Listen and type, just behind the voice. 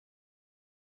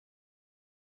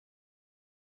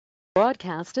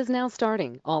Broadcast is now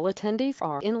starting. All attendees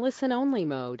are in listen-only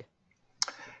mode.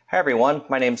 Hi everyone,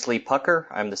 my name is Lee Pucker.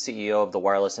 I'm the CEO of the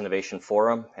Wireless Innovation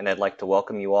Forum, and I'd like to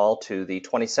welcome you all to the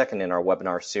 22nd in our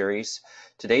webinar series.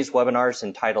 Today's webinar is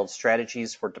entitled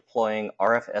Strategies for Deploying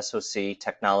RFSoC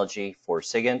Technology for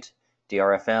SIGINT,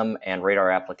 DRFM, and Radar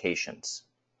Applications.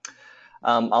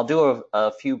 I'll do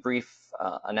a few brief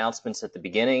announcements at the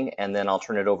beginning, and then I'll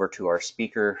turn it over to our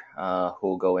speaker who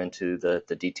will go into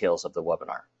the details of the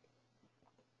webinar.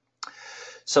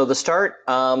 So to start,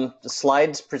 the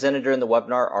slides presented during the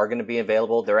webinar are going to be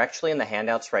available. They're actually in the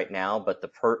handouts right now, but the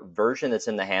version that's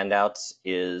in the handouts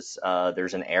is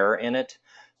there's an error in it.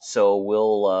 So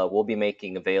we'll be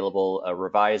making available a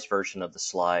revised version of the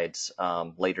slides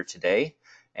later today,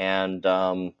 and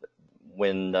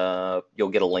when you'll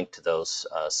get a link to those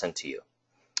sent to you.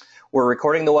 We're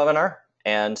recording the webinar,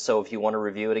 and so if you want to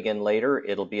review it again later,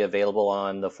 it'll be available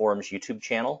on the forum's YouTube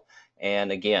channel.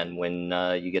 And again, when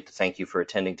you get to thank you for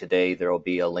attending today, there will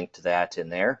be a link to that in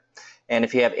there. And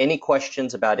if you have any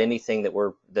questions about anything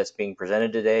that's being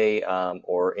presented today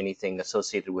or anything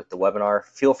associated with the webinar,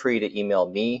 feel free to email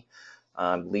me,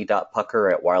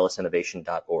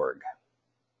 lee.pucker@wirelessinnovation.org.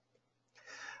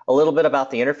 A little bit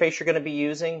about the interface you're going to be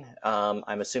using.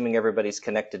 I'm assuming everybody's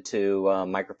connected to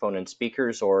microphone and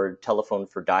speakers or telephone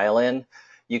for dial-in.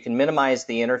 You can minimize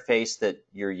the interface that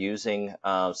you're using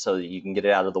so that you can get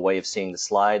it out of the way of seeing the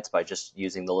slides by just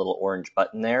using the little orange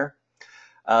button there.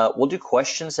 We'll do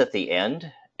questions at the end,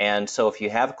 and so if you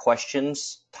have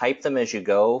questions, type them as you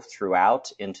go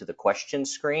throughout into the question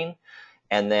screen,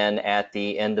 and then at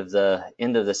the end of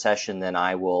the session, then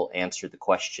I will answer the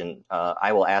question.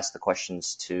 I will ask the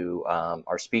questions to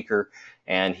our speaker,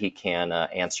 and he can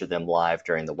answer them live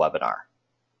during the webinar.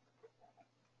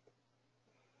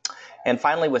 And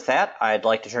finally, with that, I'd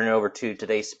like to turn it over to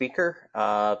today's speaker.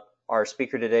 Our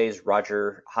speaker today is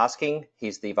Roger Hosking.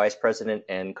 He's the Vice President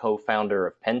and co-founder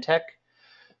of Pentech.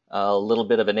 A little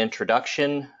bit of an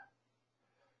introduction.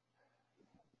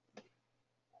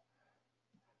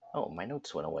 Oh, my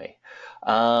notes went away.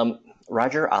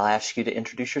 Roger, I'll ask you to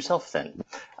introduce yourself then.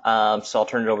 So I'll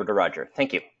turn it over to Roger.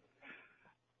 Thank you.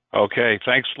 Okay,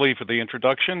 thanks, Lee, for the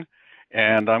introduction.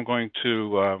 And I'm going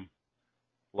to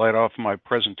light off my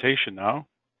presentation now.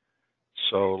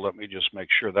 So let me just make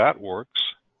sure that works.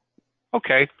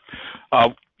 Okay,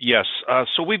 yes,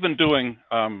 so we've been doing,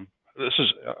 this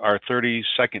is our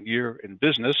 32nd year in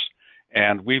business,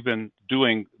 and we've been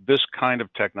doing this kind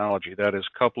of technology, that is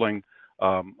coupling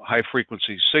high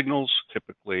frequency signals,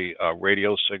 typically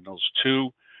radio signals,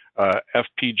 to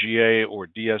FPGA or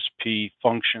DSP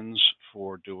functions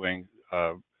for doing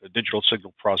digital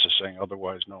signal processing,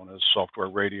 otherwise known as software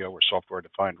radio or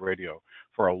software-defined radio,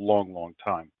 for a long, long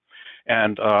time.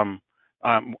 And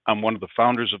I'm one of the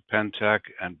founders of Pentech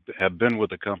and have been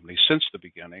with the company since the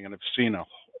beginning, and have seen a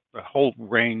whole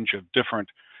range of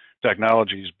different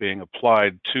technologies being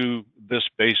applied to this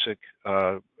basic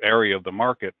area of the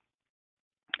market.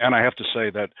 And I have to say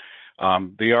that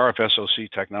the RFSoC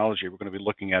technology we're going to be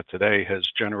looking at today has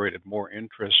generated more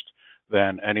interest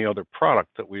than any other product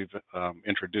that we've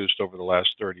introduced over the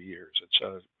last 30 years. It's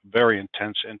a very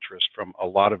intense interest from a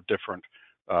lot of different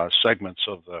segments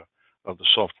of the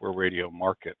software radio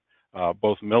market,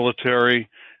 both military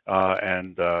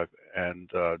and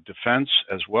defense,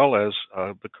 as well as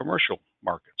the commercial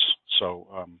markets. So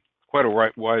quite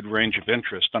a wide range of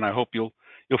interest, and I hope you'll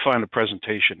find the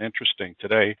presentation interesting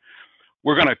today.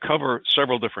 We're going to cover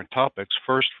several different topics.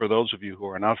 First, for those of you who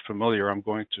are not familiar, I'm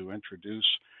going to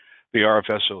introduce the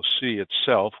RFSoC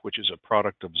itself, which is a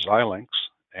product of Xilinx,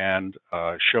 and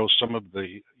show some of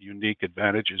the unique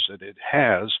advantages that it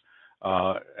has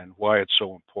and why it's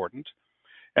so important.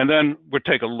 And then we'll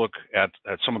take a look at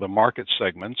some of the market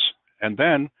segments. And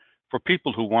then for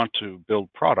people who want to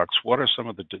build products, what are some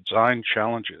of the design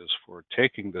challenges for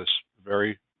taking this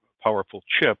very powerful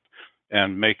chip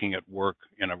and making it work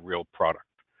in a real product?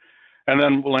 And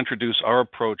then we'll introduce our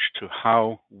approach to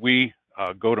how we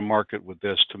go to market with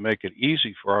this to make it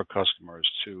easy for our customers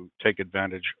to take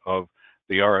advantage of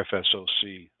the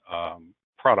RFSoC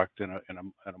product in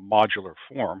a modular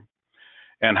form,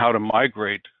 and how to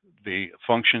migrate the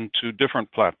function to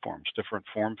different platforms, different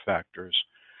form factors.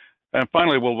 And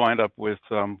finally, we'll wind up with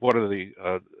what are the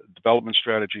development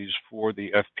strategies for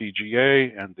the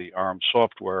FPGA and the ARM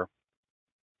software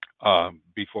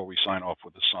before we sign off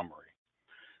with a summary.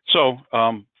 So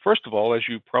first of all, as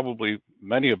you probably,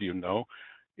 many of you know,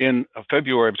 in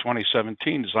February of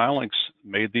 2017, Xilinx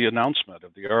made the announcement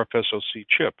of the RFSoC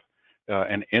chip,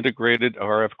 an integrated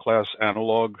RF class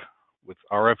analog with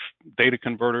RF data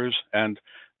converters, and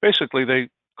basically they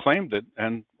claimed it,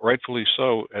 and rightfully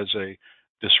so, as a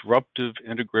disruptive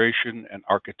integration and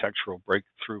architectural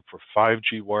breakthrough for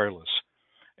 5G wireless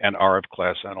and RF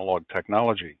class analog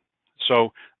technology.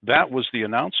 So that was the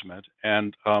announcement,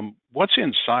 and what's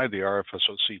inside the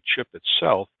RFSoC chip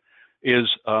itself is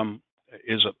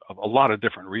a lot of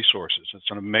different resources. It's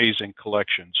an amazing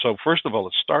collection. So first of all,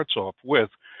 it starts off with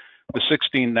the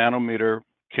 16 nanometer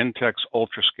Kintex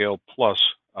UltraScale Plus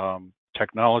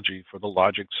technology for the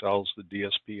logic cells, the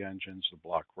DSP engines, the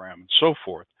block RAM, and so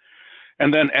forth.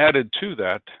 And then added to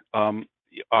that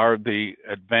are the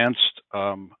advanced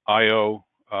I/O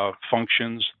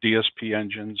functions, DSP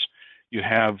engines. You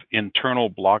have internal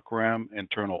block RAM,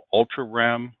 internal Ultra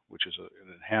RAM, which is an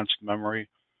enhanced memory,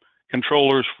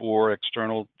 controllers for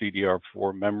external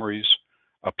DDR4 memories,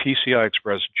 a PCI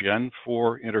Express Gen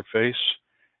 4 interface,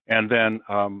 and then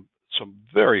some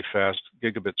very fast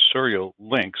gigabit serial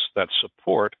links that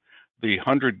support the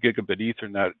 100 gigabit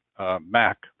Ethernet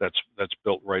MAC that's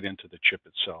built right into the chip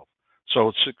itself. So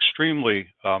it's extremely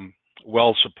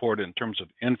well supported in terms of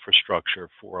infrastructure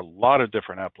for a lot of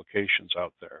different applications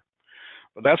out there.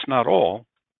 But that's not all.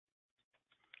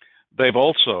 They've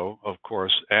also, of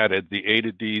course, added the A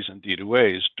to Ds and D to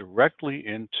As directly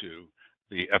into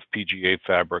the FPGA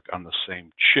fabric on the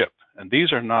same chip. And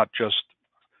these are not just,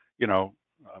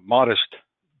 modest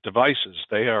devices.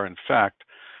 They are, in fact,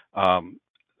 on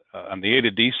the A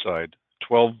to D side,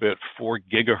 12-bit 4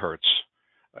 gigahertz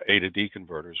A to D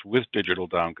converters with digital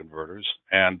down converters,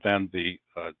 and then the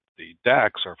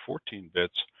DACs are 14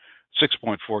 bits,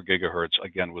 6.4 gigahertz,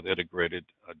 again with integrated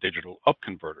digital up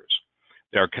converters.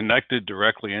 They are connected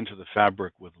directly into the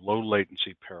fabric with low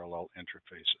latency parallel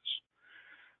interfaces.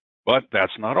 But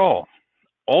that's not all.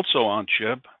 Also on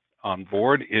chip, on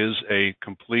board, is a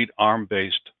complete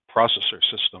ARM-based processor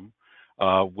system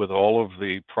with all of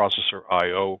the processor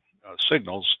I/O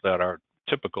signals that are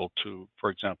typical to,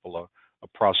 for example, a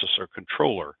processor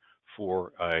controller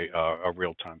for a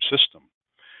real-time system.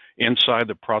 Inside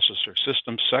the processor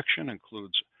system section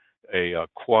includes a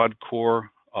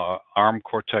quad-core ARM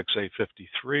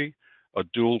Cortex-A53, a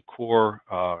dual-core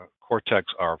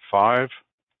Cortex-R5,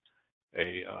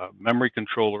 a memory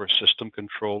controller, a system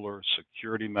controller,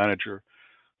 security manager,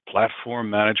 platform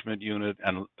management unit,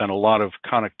 and then a lot of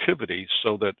connectivity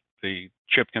so that the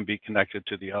chip can be connected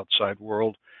to the outside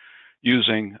world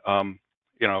using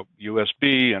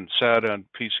USB and SATA and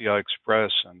PCI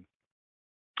Express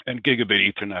and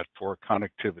gigabit Ethernet for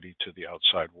connectivity to the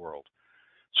outside world.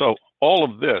 So all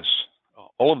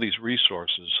of these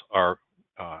resources are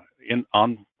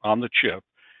on the chip,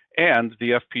 and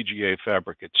the FPGA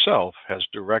fabric itself has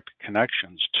direct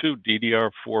connections to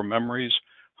DDR4 memories,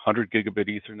 100 gigabit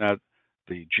Ethernet,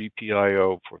 the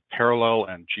GPIO for parallel,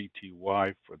 and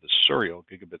GTY for the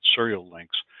gigabit serial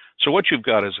links. So what you've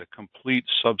got is a complete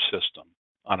subsystem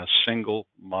on a single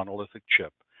monolithic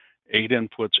chip, 8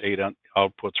 inputs, 8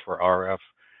 outputs for RF,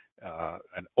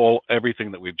 and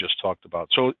everything that we've just talked about.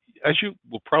 So as you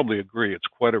will probably agree, it's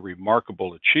quite a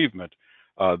remarkable achievement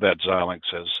that Xilinx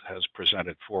has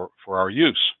presented for our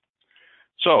use.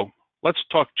 So let's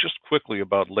talk just quickly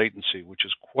about latency, which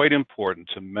is quite important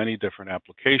to many different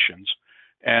applications.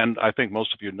 And I think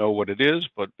most of you know what it is,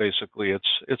 but basically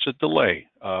it's a delay,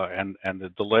 and the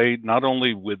delay not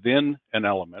only within an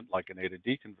element like an A to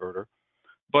D converter,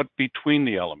 but between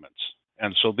the elements.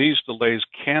 And so these delays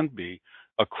can be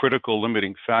a critical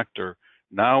limiting factor,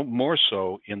 now more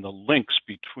so in the links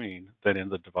between than in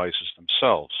the devices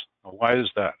themselves. Now, why is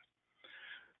that?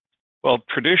 Well,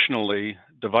 traditionally,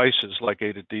 devices like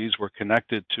A to Ds were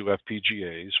connected to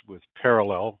FPGAs with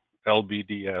parallel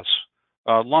LVDS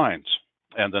lines.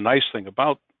 And the nice thing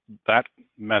about that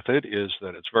method is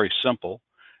that it's very simple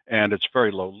and it's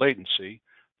very low latency,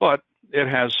 but it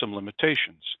has some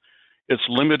limitations. It's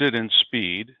limited in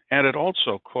speed, and it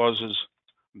also causes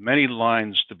many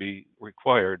lines to be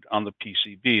required on the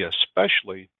PCB,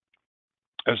 especially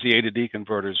as the A to D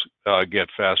converters get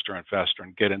faster and faster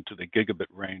and get into the gigabit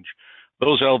range.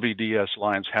 Those LVDS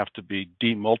lines have to be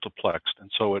demultiplexed,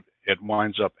 and so it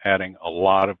winds up adding a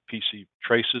lot of PC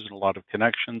traces and a lot of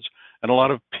connections and a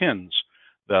lot of pins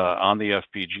on the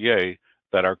FPGA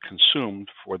that are consumed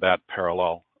for that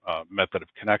parallel method of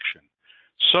connection.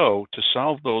 So to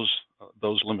solve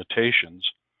those limitations,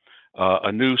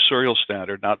 a new serial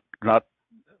standard, not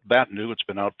that new, it's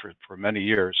been out for many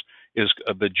years, is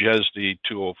the JESD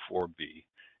 204B.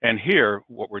 And here,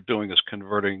 what we're doing is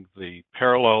converting the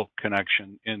parallel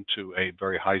connection into a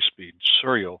very high-speed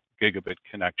serial gigabit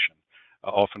connection,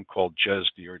 often called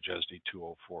JESD or JESD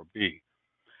 204B.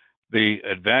 The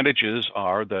advantages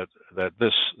are that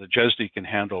the JESD can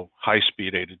handle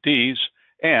high-speed A to Ds,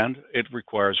 And it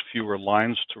requires fewer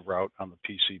lines to route on the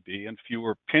PCB and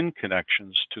fewer pin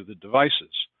connections to the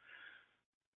devices.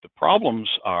 The problems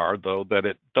are, though, that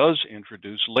it does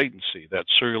introduce latency. That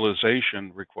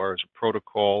serialization requires a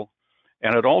protocol,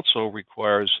 and it also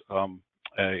requires an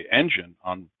engine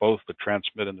on both the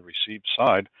transmit and the receive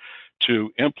side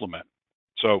to implement.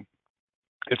 So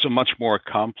it's a much more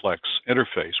complex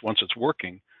interface. Once it's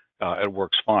working, it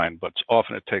works fine, but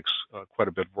often it takes quite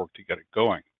a bit of work to get it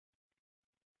going.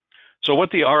 So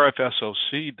what the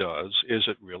RFSoC does is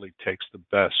it really takes the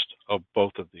best of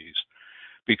both of these,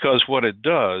 because what it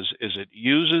does is it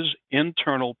uses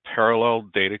internal parallel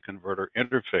data converter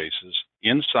interfaces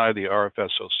inside the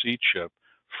RFSoC chip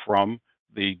from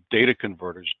the data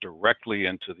converters directly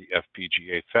into the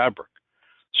FPGA fabric.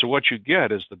 So what you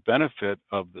get is the benefit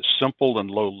of the simple and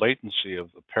low latency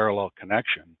of the parallel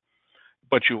connection,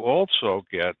 but you also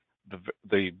get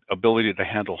the ability to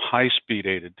handle high-speed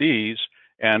A to Ds.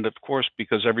 And of course,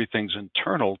 because everything's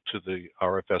internal to the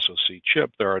RFSoC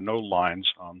chip, there are no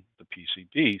lines on the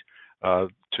PCB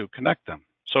to connect them.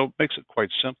 So it makes it quite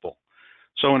simple.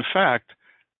 So in fact,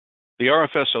 the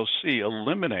RFSoC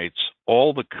eliminates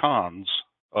all the cons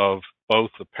of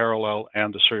both the parallel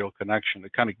and the serial connection.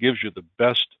 It kind of gives you the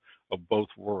best of both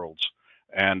worlds,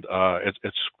 and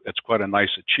it's quite a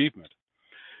nice achievement.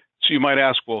 So you might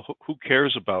ask, well, who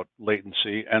cares about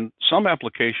latency? And some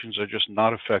applications are just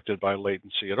not affected by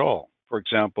latency at all. For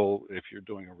example, if you're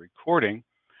doing a recording,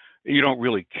 you don't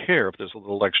really care if there's a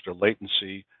little extra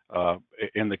latency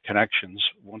in the connections.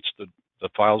 Once the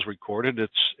file's recorded,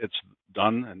 it's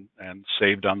done and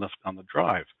saved on the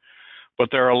drive. But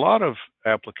there are a lot of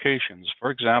applications,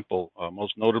 for example,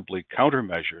 most notably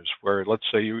countermeasures, where let's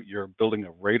say you're building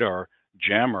a radar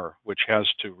jammer, which has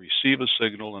to receive a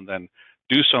signal and then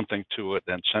do something to it,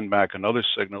 then send back another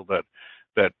signal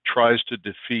that tries to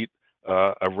defeat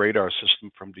a radar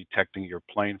system from detecting your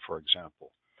plane, for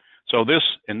example. So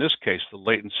in this case, the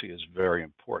latency is very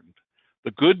important.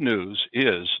 The good news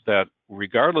is that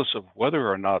regardless of whether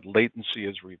or not latency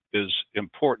is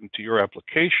important to your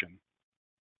application,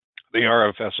 the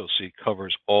RFSoC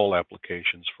covers all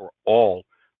applications for all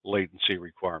latency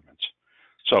requirements.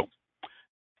 So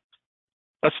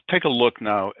let's take a look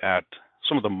now at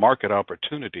some of the market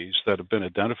opportunities that have been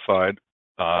identified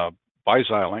by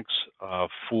Xilinx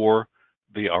for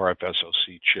the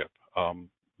RFSoC chip.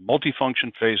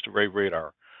 Multifunction phased array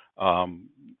radar.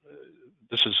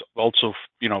 This is also,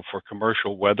 for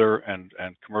commercial weather and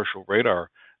commercial radar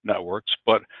networks,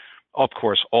 but of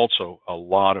course also a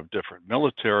lot of different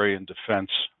military and defense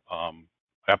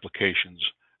applications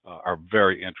are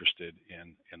very interested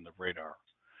in the radar.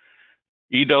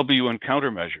 EW and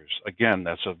countermeasures, again,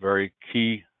 that's a very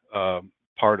key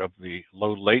part of the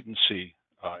low latency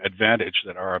advantage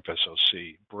that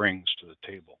RFSoC brings to the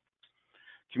table.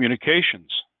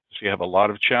 Communications, so you have a lot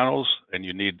of channels and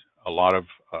you need a lot of,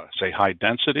 say, high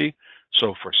density.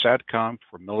 So for SATCOM,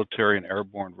 for military and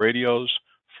airborne radios,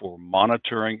 for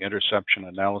monitoring, interception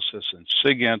analysis, and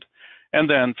SIGINT, and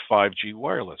then 5G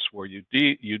wireless, where you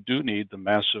do need the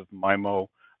massive MIMO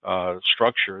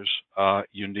structures.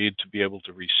 You need to be able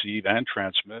to receive and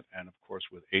transmit, and of course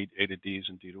with A to Ds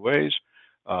and D to As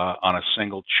on a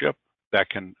single chip, that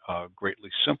can greatly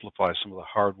simplify some of the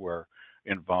hardware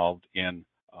involved in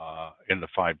the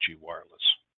 5G wireless.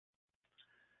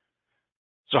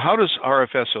 So how does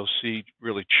RFSoC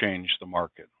really change the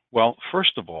market? Well,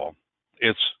 first of all,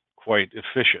 it's quite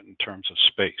efficient in terms of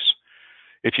space.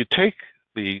 If you take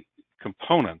the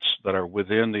components that are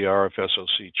within the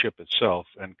RFSoC chip itself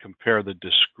and compare the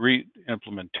discrete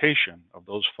implementation of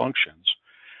those functions,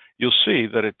 you'll see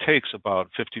that it takes about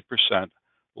 50%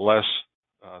 less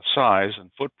size and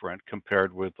footprint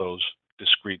compared with those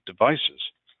discrete devices.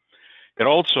 It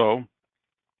also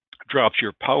drops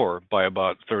your power by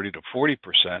about 30 to 40%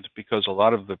 because a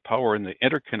lot of the power in the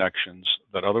interconnections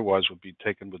that otherwise would be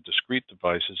taken with discrete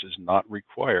devices is not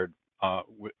required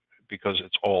because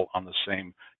it's all on the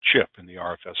same chip in the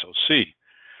RFSoC.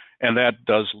 And that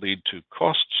does lead to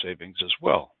cost savings as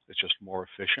well. It's just more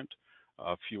efficient,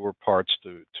 fewer parts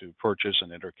to purchase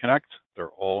and interconnect. They're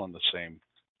all on the same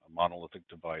monolithic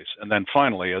device. And then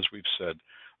finally, as we've said,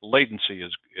 latency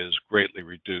is greatly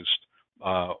reduced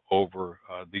over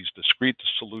these discrete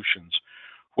solutions,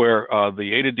 where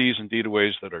the A to Ds and D to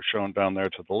As that are shown down there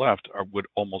to the left would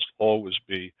almost always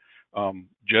be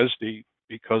JESD,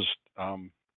 because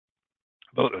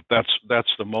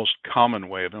that's the most common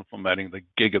way of implementing the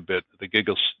gigabit, the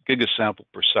gigasample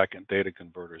per second data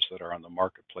converters that are on the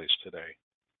marketplace today.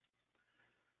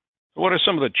 What are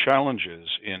some of the challenges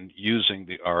in using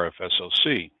the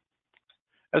RFSoC?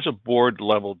 As a board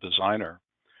level designer,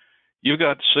 you've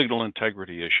got signal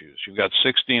integrity issues. You've got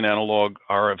 16 analog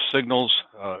RF signals,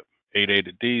 8 A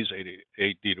to Ds,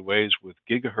 8 D to As with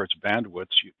gigahertz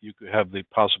bandwidths. You could have the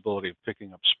possibility of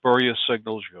picking up spurious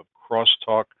signals. You have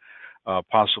crosstalk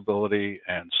possibility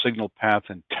and signal path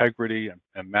integrity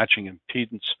and matching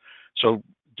impedance. So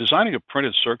designing a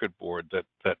printed circuit board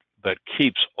that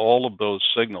keeps all of those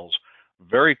signals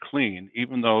very clean,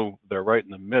 even though they're right in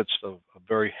the midst of a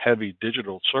very heavy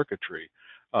digital circuitry,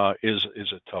 is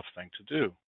a tough thing to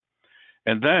do.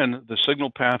 And then the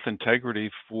signal path integrity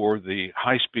for the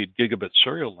high-speed gigabit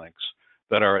serial links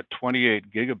that are at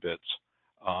 28 gigabits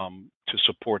to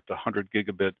support the 100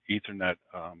 gigabit Ethernet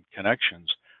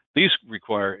connections. These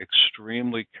require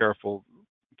extremely careful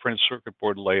printed circuit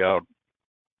board layout,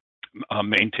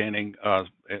 maintaining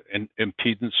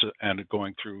impedance and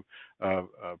going through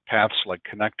paths like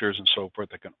connectors and so forth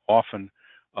that can often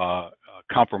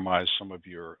compromise some of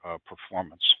your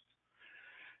performance.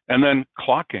 And then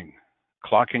clocking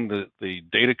the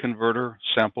data converter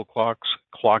sample clocks,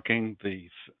 clocking the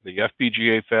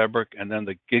FPGA fabric, and then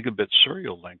the gigabit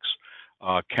serial links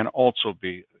can also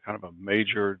be kind of a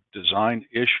major design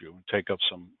issue and take up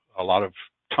a lot of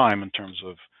time in terms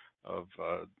of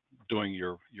doing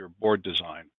your board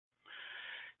design.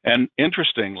 And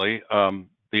interestingly,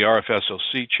 the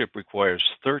RFSoC chip requires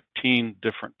 13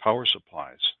 different power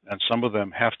supplies, and some of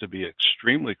them have to be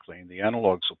extremely clean. The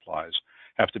analog supplies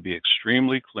have to be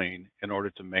extremely clean in order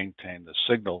to maintain the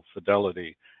signal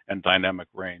fidelity and dynamic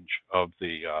range of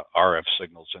the RF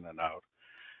signals in and out.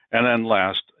 And then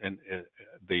last,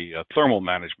 the thermal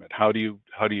management. How do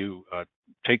you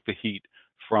take the heat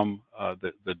from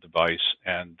the device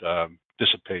and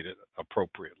dissipate it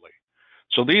appropriately?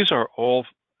 So these are all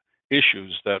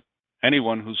issues that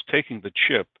anyone who's taking the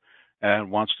chip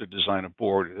and wants to design a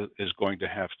board is going to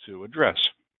have to address.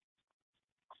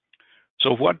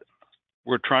 So what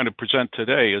we're trying to present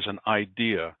today is an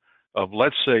idea of,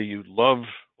 let's say you love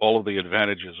all of the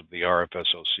advantages of the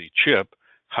RFSoC chip.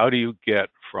 How do you get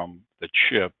from the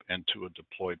chip into a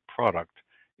deployed product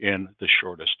in the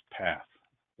shortest path?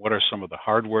 What are some of the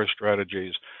hardware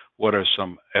strategies? What are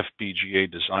some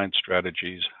FPGA design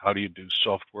strategies? How do you do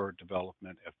software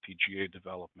development, FPGA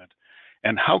development?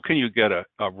 And how can you get a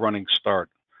running start,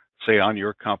 say, on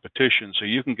your competition, so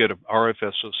you can get an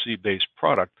RFSoC-based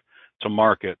product to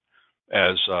market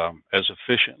as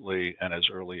efficiently and as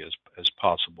early as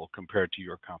possible compared to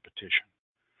your competition?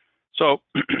 So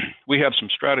we have some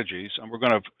strategies, and we're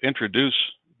going to introduce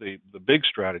the big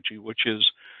strategy, which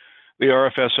is the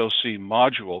RFSoC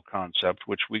module concept,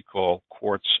 which we call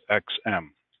Quartz XM.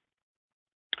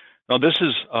 Now, this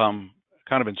is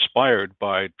kind of inspired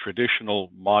by traditional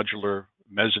modular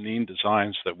mezzanine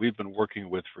designs that we've been working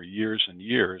with for years and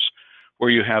years, where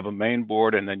you have a main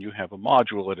board and then you have a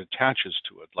module that attaches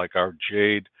to it, like our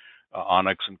Jade,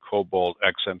 Onyx, and Cobalt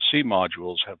XMC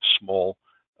modules have small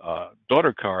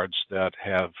daughter cards that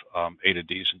have A to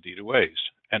Ds and D to As.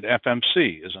 And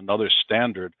FMC is another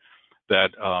standard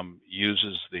that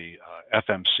uses the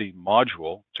FMC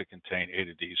module to contain A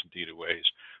to Ds and D to As.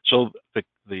 So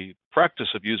the practice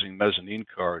of using mezzanine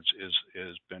cards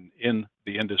has been in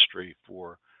the industry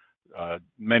for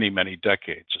many, many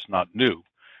decades. It's not new.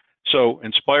 So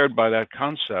inspired by that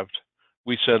concept,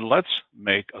 we said, let's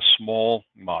make a small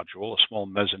module, a small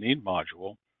mezzanine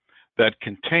module that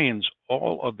contains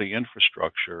all of the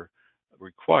infrastructure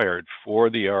required for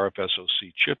the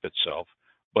RFSoC chip itself,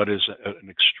 but is an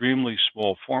extremely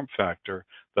small form factor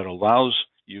that allows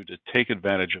you to take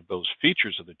advantage of those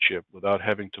features of the chip without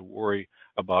having to worry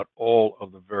about all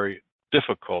of the very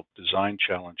difficult design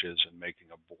challenges in making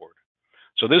a board.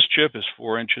 So this chip is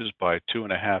 4 inches by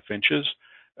 2.5 inches.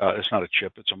 It's not a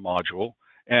chip, it's a module,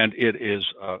 and it is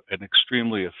an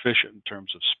extremely efficient in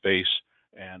terms of space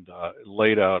and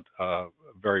laid out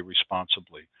very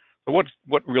responsibly. But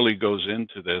what really goes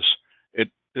into this?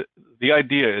 The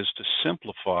idea is to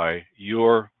simplify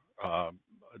your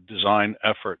design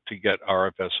effort to get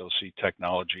RFSoC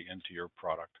technology into your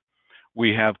product.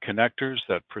 We have connectors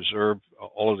that preserve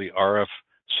all of the RF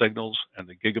signals and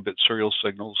the gigabit serial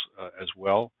signals as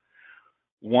well.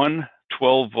 One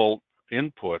 12-volt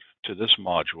input to this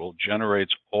module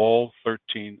generates all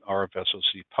 13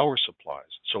 RFSoC power supplies.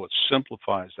 So it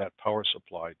simplifies that power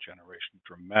supply generation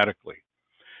dramatically.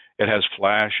 It has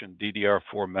flash and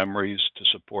DDR4 memories to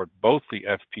support both the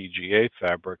FPGA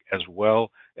fabric as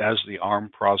well as the ARM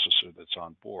processor that's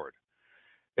on board.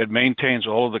 It maintains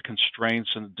all of the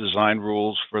constraints and design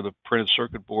rules for the printed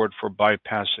circuit board for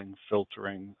bypassing,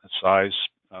 filtering, size,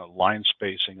 line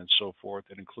spacing, and so forth.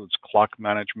 It includes clock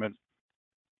management,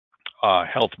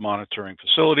 health monitoring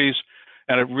facilities,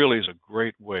 and it really is a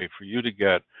great way for you to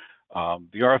get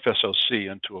the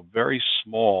RFSoC into a very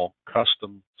small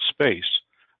custom space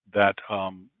that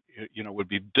would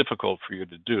be difficult for you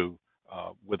to do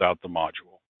without the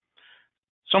module.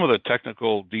 Some of the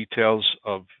technical details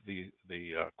of the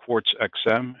Quartz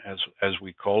XM, as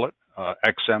we call it.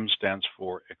 XM stands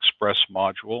for Express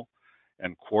Module,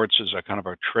 and Quartz is a kind of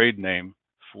a trade name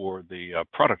for the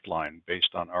product line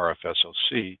based on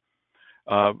RFSoC.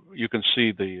 You can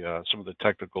see some of the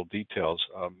technical details.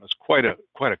 It's quite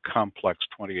a complex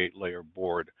 28-layer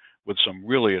board with some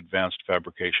really advanced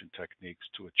fabrication techniques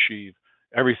to achieve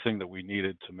everything that we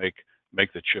needed to make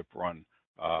the chip run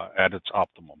at its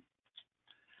optimum.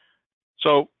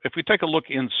 So if we take a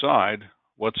look inside,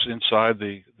 what's inside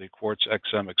the Quartz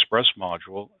XM Express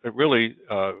module, it really,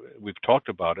 we've talked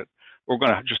about it. We're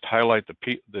going to just highlight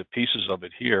the pieces of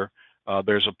it here.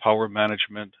 There's a power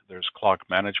management, there's clock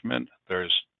management,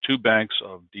 there's 2 banks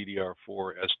of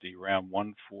DDR4 SDRAM,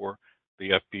 one for the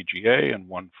FPGA and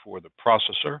one for the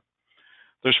processor.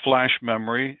 There's flash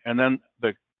memory, and then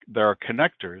there are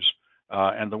connectors,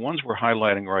 and the ones we're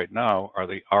highlighting right now are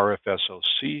the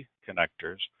RFSoC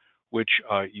connectors, which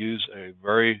use a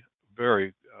very,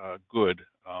 very good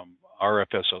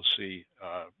RFSoC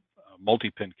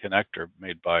multi-pin connector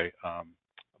made by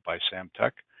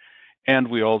Samtec. And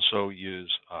we also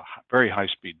use very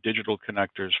high-speed digital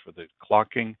connectors for the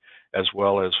clocking, as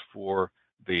well as for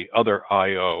the other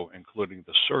I/O, including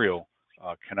the serial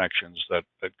connections that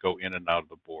go in and out of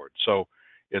the board. So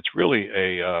it's really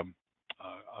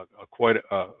quite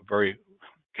a very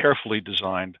carefully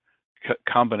designed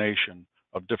combination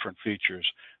of different features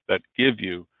that give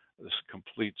you this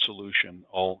complete solution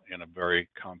all in a very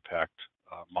compact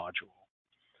module.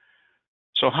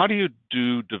 So how do you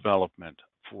do development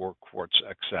for Quartz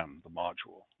XM, the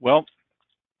module? Well,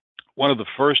 one of the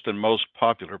first and most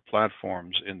popular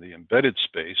platforms in the embedded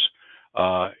space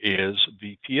is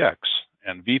VPX.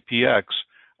 And VPX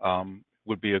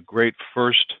would be a great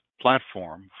first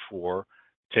platform for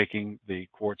taking the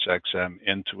Quartz XM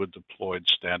into a deployed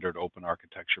standard open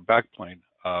architecture backplane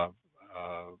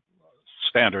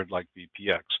standard like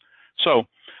VPX. So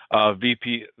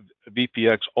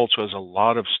VPX also has a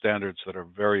lot of standards that are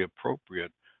very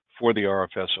appropriate for the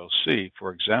RFSoC.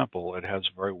 For example, it has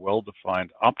a very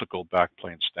well-defined optical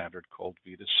backplane standard called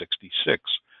VITA66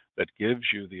 that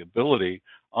gives you the ability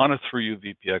on a 3U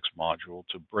VPX module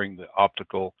to bring the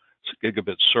optical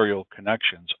gigabit serial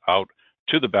connections out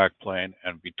to the backplane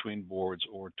and between boards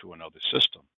or to another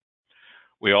system.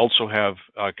 We also have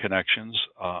connections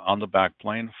on the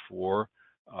backplane for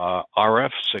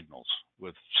RF signals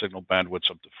with signal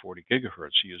bandwidths up to 40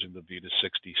 gigahertz using the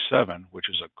VITA67, which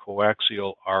is a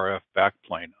coaxial RF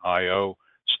backplane I/O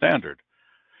standard.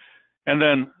 And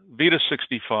then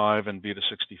VITA65 and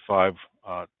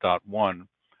VITA65.1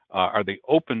 are the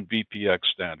open VPX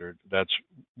standard. That's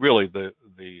really the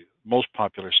most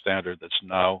popular standard that's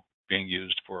now being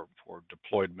used for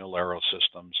deployed mil-aero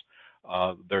systems.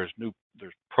 There's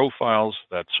profiles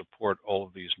that support all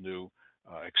of these new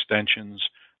extensions.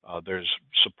 There's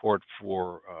support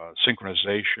for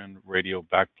synchronization, radio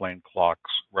backplane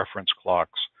clocks, reference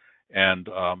clocks, and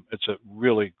it's a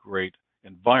really great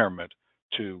environment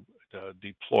to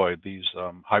deploy these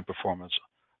high-performance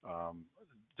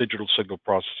digital signal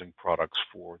processing products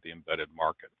for the embedded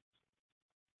market.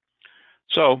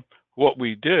 So what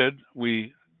we did,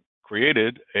 we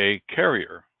created a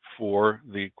carrier for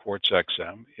the Quartz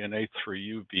XM in a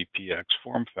 3U VPX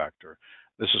form factor.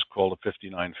 This is called a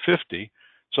 5950.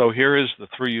 So here is the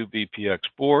 3U VPX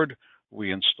board.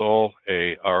 We install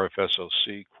a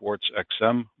RFSoC Quartz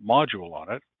XM module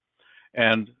on it,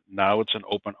 and now it's an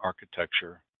open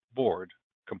architecture board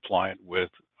compliant with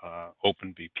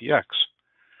OpenVPX.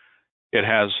 It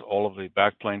has all of the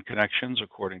backplane connections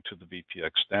according to the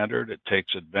VPX standard. It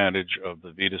takes advantage of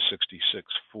the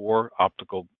VITA66-4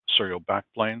 optical serial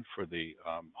backplane for the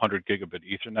 100 gigabit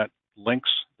Ethernet links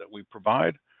that we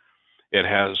provide. It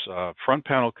has front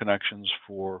panel connections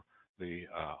for the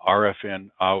RF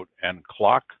in, out, and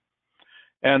clock.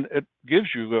 And it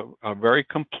gives you a very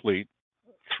complete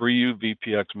 3U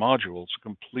VPX module. It's a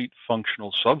complete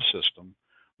functional subsystem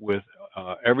with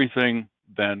everything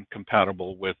then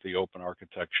compatible with the open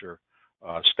architecture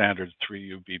standard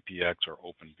 3U VPX or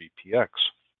OpenVPX.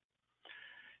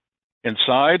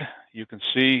 Inside, you can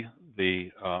see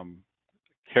the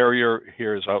carrier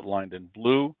here is outlined in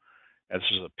blue. This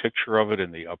is a picture of it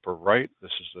in the upper right.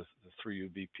 This is the 3U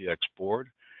VPX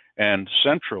board. And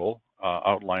central,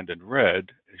 outlined in red,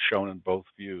 is shown in both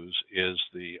views, is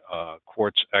the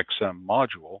Quartz XM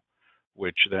module,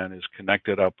 which then is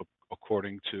connected up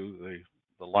according to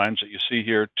the lines that you see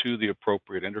here to the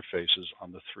appropriate interfaces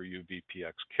on the 3U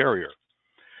VPX carrier.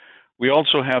 We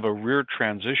also have a rear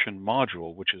transition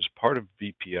module, which is part of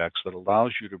VPX, that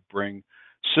allows you to bring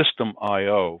system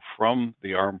I/O from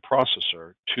the ARM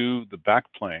processor to the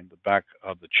backplane, the back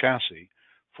of the chassis,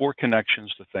 for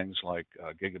connections to things like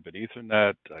gigabit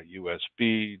Ethernet,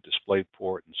 USB,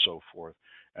 DisplayPort, and so forth.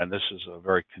 And this is a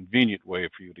very convenient way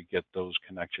for you to get those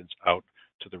connections out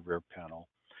to the rear panel.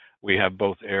 We have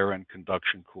both air and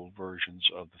conduction cooled versions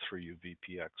of the 3U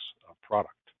VPX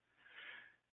product.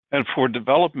 And for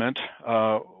development,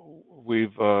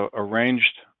 we've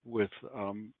arranged with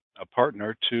a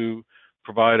partner to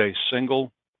provide a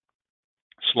single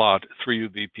slot 3U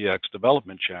VPX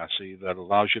development chassis that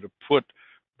allows you to put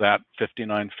that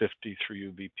 5950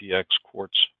 3U VPX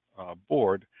Quartz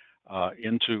board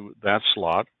into that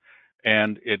slot,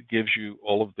 and it gives you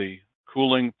all of the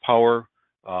cooling, power,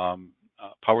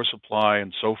 power supply,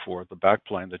 and so forth, the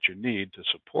backplane that you need to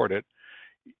support it.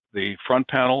 The front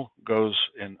panel goes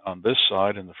in on this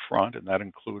side in the front, and that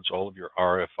includes all of your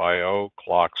RFIO,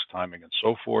 clocks, timing, and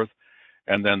so forth.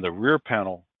 And then the rear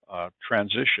panel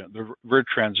the rear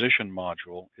transition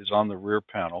module is on the rear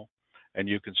panel, and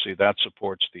you can see that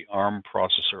supports the ARM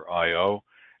processor I/O.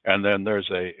 And then there's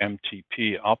a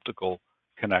MTP optical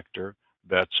connector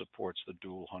that supports the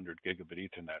dual 100 gigabit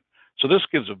Ethernet. So this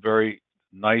gives a very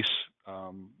nice,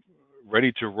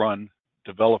 ready-to-run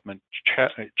development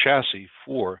chassis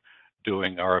for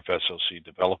doing RFSoC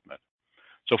development.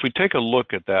 So if we take a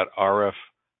look at that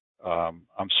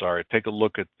take a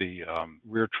look at the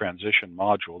rear transition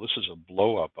module. This is a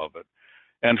blow-up of it.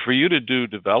 And for you to do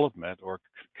development or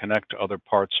connect to other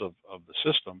parts of the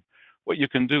system, what you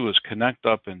can do is connect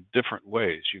up in different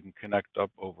ways. You can connect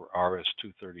up over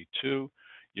RS-232.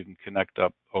 You can connect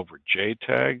up over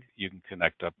JTAG. You can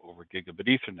connect up over gigabit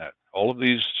Ethernet. All of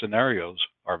these scenarios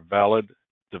are valid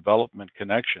development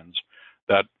connections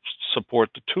that support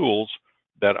the tools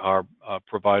that are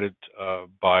provided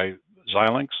by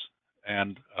Xilinx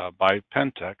and by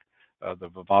Pentec, the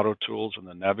Vivado tools and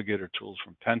the Navigator tools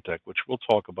from Pentec, which we'll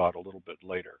talk about a little bit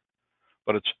later.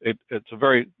 But it's a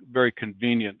very, very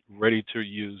convenient, ready to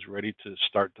use, ready to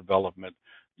start development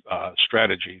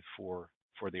strategy for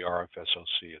the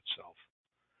RFSoC itself.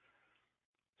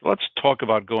 So let's talk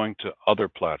about going to other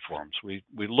platforms. We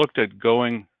looked at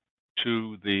going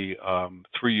to the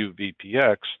 3U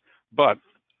VPX, but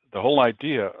the whole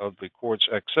idea of the Quartz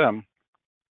XM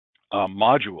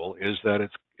module is that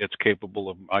it's capable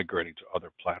of migrating to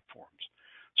other platforms.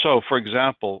 So, for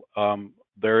example,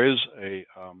 there is a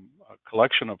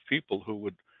collection of people who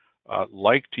would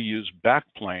like to use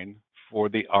backplane for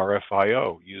the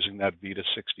RFIO using that Vita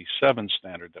 67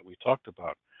 standard that we talked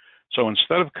about. So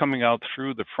instead of coming out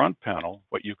through the front panel,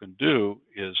 what you can do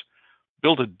is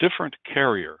build a different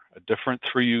carrier, a different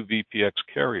 3U VPX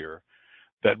carrier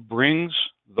that brings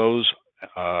those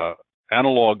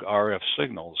analog RF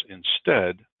signals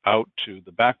instead out to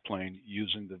the backplane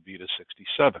using the Vita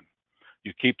 67.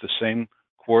 You keep the same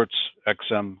Quartz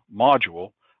XM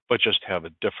module, but just have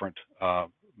a different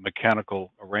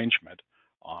mechanical arrangement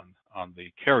on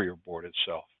the carrier board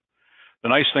itself. The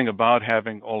nice thing about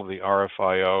having all of the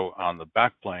RFIO on the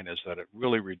backplane is that it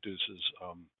really reduces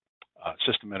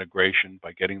system integration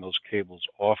by getting those cables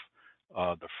off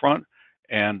the front,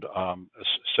 and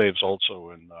saves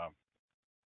also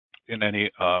in any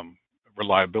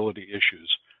reliability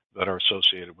issues that are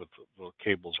associated with the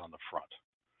cables on the front.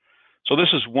 So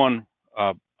this is one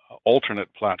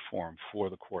alternate platform for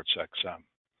the Quartz XM.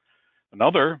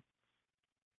 Another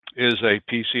is a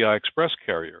PCI Express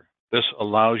carrier. This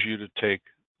allows you to take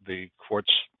the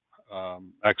Quartz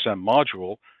XM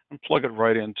module and plug it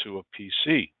right into a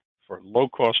PC for a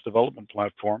low-cost development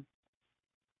platform.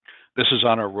 This is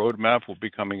on our roadmap, will be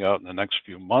coming out in the next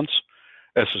few months.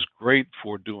 This is great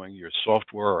for doing your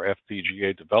software or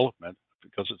FPGA development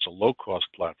because it's a low-cost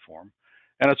platform.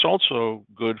 And it's also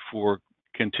good for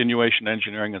continuation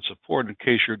engineering and support in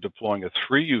case you're deploying a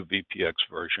 3U VPX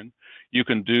version. You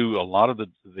can do a lot of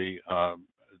the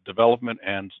development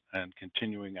and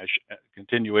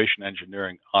continuation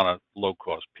engineering on a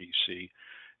low-cost PC.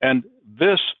 And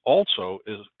this also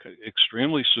is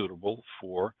extremely suitable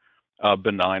for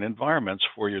benign environments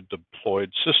for your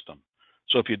deployed system.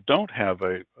 So if you don't have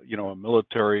a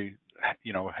military,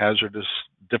 hazardous,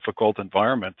 difficult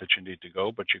environment that you need to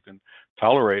go, but you can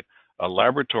tolerate a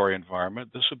laboratory environment,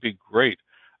 this would be great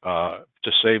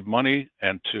to save money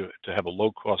and to have a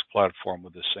low-cost platform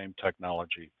with the same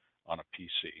technology on a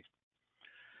PC.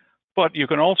 But you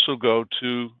can also go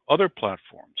to other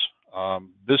platforms.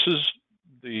 This is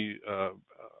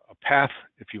a path,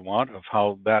 if you want, of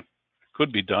how that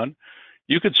could be done.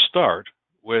 You could start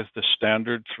with the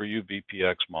standard 3U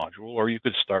VPX module, or you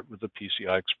could start with the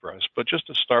PCI Express, but just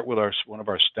to start with one of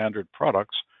our standard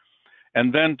products,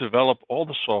 and then develop all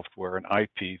the software and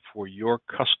IP for your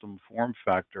custom form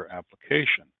factor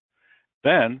application.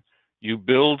 Then you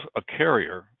build a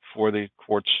carrier for the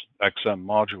Quartz XM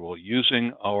module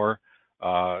using our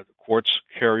Quartz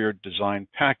carrier design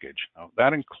package. Now,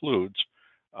 that includes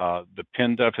the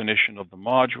pin definition of the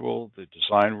module, the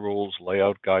design rules,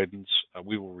 layout guidance.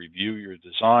 We will review your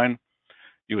design.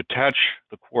 You attach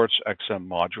the Quartz XM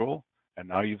module, and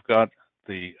now you've got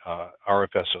the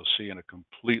RFSoC in a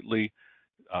completely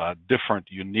different,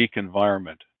 unique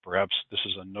environment. Perhaps this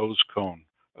is a nose cone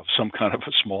of some kind of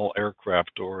a small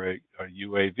aircraft or a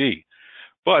UAV.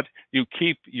 But you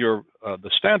keep your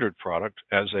the standard product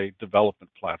as a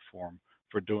development platform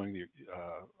for doing the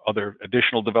other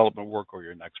additional development work or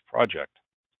your next project.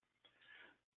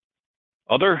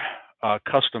 Other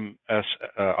custom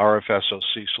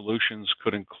RFSoC solutions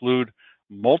could include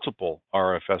multiple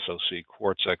RFSoC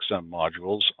Quartz XM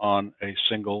modules on a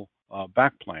single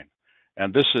backplane.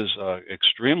 And this is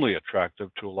extremely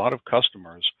attractive to a lot of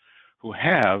customers who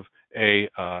have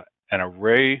an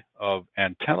array of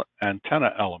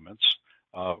antenna elements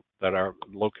that are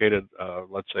located,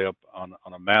 let's say, up on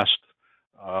a mast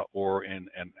or in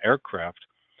an aircraft.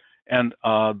 And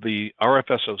the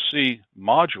RFSoC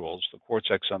modules, the Quartz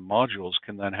XM modules,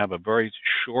 can then have a very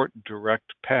short,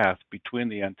 direct path between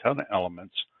the antenna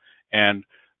elements and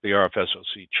the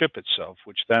RFSoC chip itself,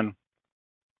 which then,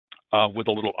 with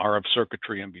a little RF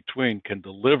circuitry in between, can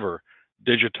deliver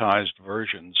digitized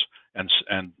versions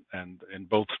and in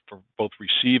both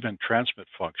receive and transmit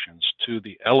functions to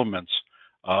the elements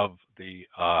of the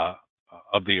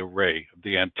array, of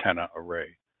the antenna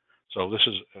array. So this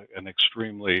is an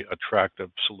extremely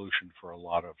attractive solution for a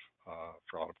lot of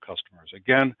customers.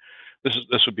 Again,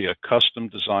 this would be a custom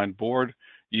design board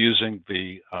using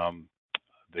the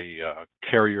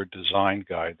carrier design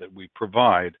guide that we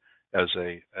provide as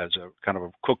a kind of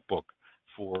a cookbook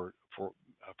for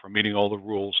meeting all the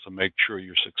rules to make sure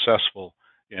you're successful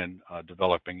in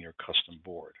developing your custom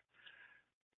board.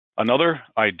 Another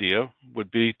idea would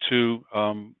be to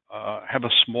have a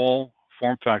small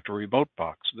form factor remote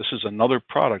box. This is another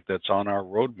product that's on our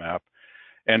roadmap.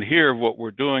 And here what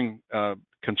we're doing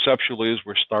conceptually is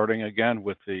we're starting again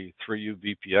with the 3U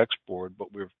VPX board, but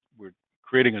we're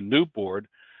creating a new board.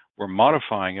 We're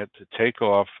modifying it to take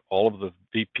off all of the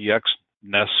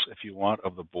VPX-ness, if you want,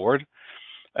 of the board.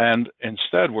 And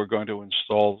instead, we're going to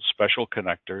install special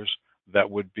connectors that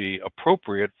would be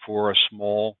appropriate for a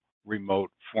small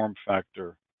remote form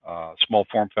factor,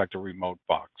 remote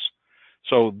box.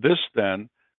 So this then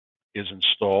is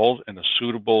installed in a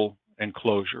suitable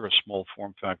enclosure, a small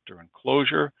form factor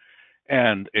enclosure,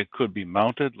 and it could be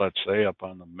mounted, let's say, up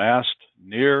on the mast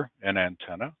near an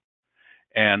antenna.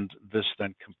 And this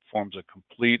then forms a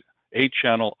complete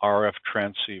 8-channel RF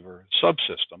transceiver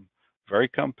subsystem, very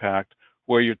compact,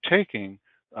 where you're taking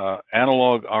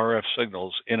analog RF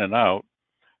signals in and out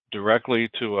directly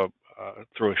to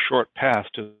through a short path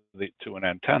to an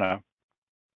antenna,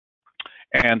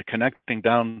 and connecting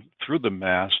down through the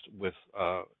mast with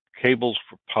cables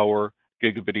for power,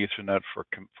 gigabit Ethernet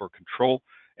for control,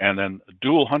 and then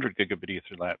dual 100 gigabit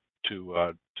Ethernet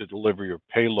to deliver your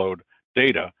payload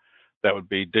data. That would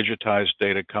be digitized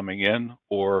data coming in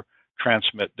or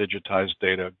transmit digitized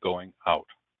data going out.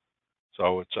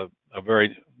 So it's a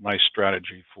very nice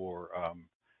strategy for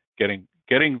getting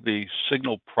the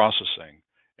signal processing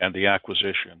and the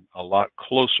acquisition a lot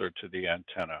closer to the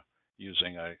antenna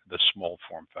using the small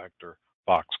form factor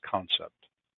box concept.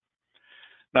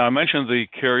 Now, I mentioned the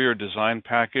carrier design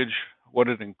package. What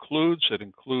it includes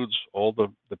all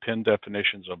the pin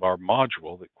definitions of our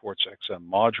module, the Quartz XM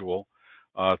module,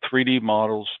 3D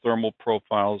models, thermal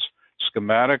profiles,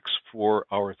 schematics for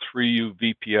our 3U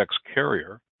VPX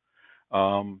carrier,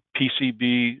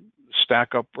 PCB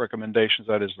stack-up recommendations,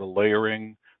 that is the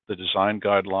layering, the design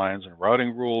guidelines and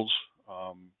routing rules,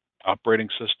 operating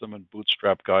system and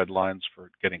bootstrap guidelines for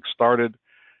getting started,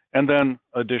 and then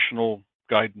additional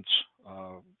guidance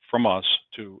from us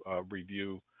to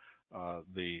review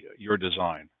your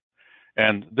design.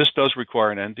 And this does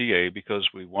require an NDA because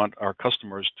we want our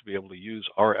customers to be able to use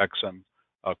our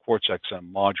Quartz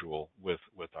XM module with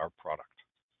our product.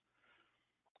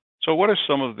 So what are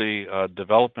some of the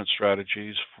development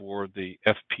strategies for the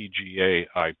FPGA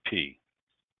IP?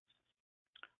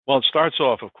 Well, it starts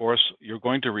off, of course, you're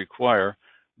going to require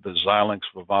the Xilinx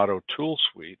Vivado tool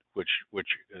suite, which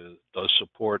does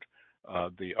support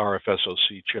the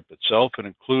RFSoC chip itself. It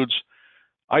includes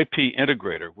IP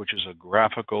Integrator, which is a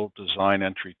graphical design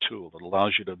entry tool that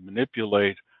allows you to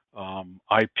manipulate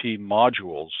IP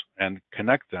modules and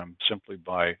connect them simply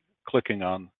by clicking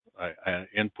on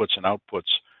inputs and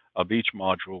outputs of each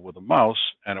module with a mouse,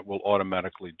 and it will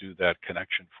automatically do that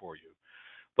connection for you.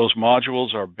 Those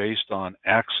modules are based on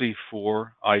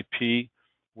AXI4 IP,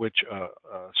 which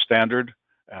standard.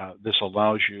 This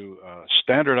allows you a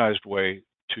standardized way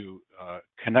to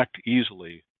connect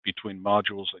easily between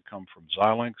modules that come from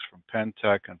Xilinx, from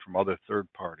Pentec, and from other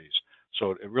third parties.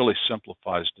 So it really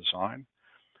simplifies design.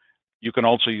 You can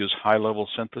also use high-level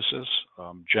synthesis,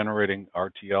 generating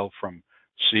RTL from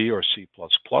C or C++.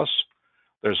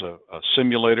 There's a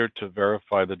simulator to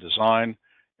verify the design,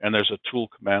 and there's a tool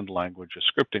command language, a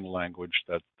scripting language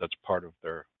that's part of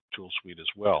their tool suite as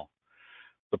well.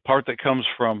 The part that comes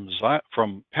from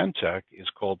Pentec is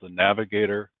called the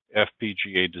Navigator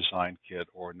FPGA Design Kit,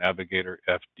 or Navigator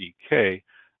FDK,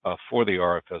 for the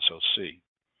RFSoC.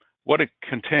 What it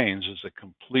contains is a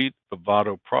complete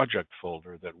Vivado project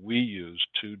folder that we use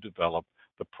to develop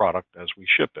the product as we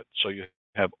ship it. So you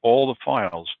have all the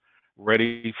files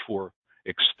ready for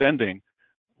extending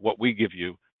what we give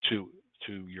you to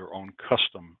your own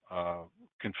custom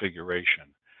configuration.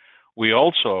 We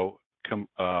also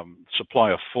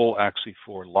supply a full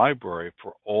AXI4 library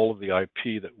for all of the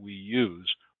IP that we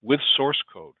use with source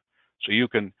code. So you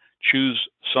can choose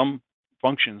some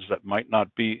functions that might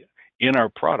not be in our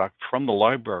product from the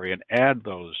library and add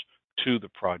those to the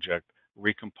project,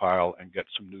 recompile, and get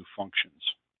some new functions.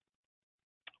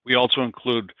 We also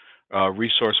include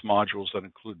resource modules that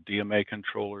include DMA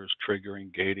controllers,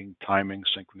 triggering, gating, timing,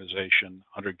 synchronization,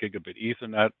 100 gigabit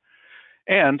Ethernet,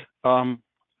 and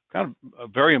kind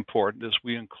of very important is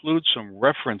we include some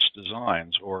reference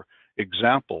designs or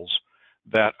examples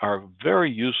that are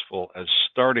very useful as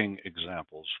starting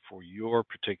examples for your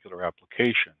particular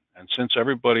application. And since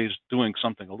everybody's doing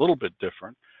something a little bit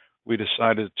different, we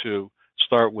decided to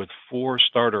start with 4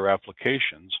 starter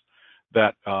applications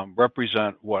that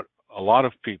represent what a lot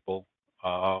of people,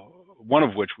 one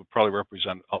of which would probably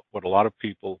represent what a lot of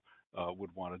people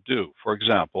would want to do. For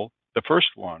example, the first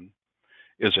one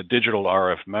is a digital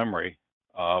RF memory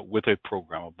with a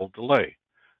programmable delay.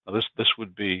 Now this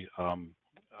would be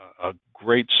a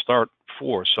great start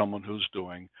for someone who's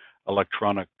doing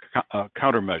electronic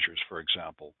countermeasures, for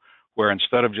example, where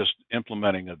instead of just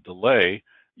implementing a delay,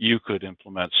 you could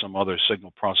implement some other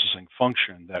signal processing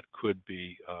function that could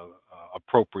be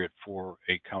appropriate for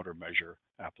a countermeasure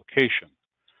application.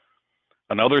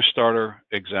 Another starter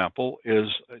example is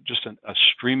just a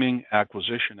streaming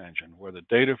acquisition engine where the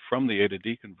data from the A to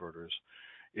D converters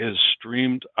is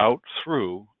streamed out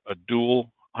through a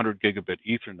dual 100 gigabit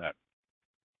Ethernet.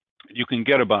 You can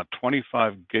get about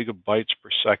 25 gigabytes per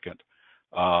second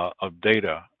of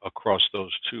data across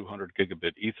those 200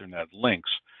 gigabit Ethernet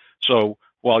links. So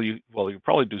while you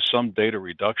probably do some data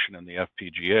reduction in the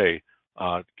FPGA,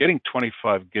 getting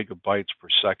 25 gigabytes per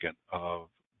second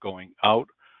going out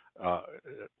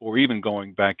or even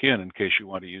going back in case you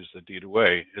want to use the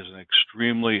D2A is an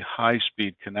extremely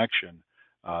high-speed connection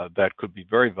that could be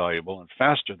very valuable and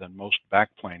faster than most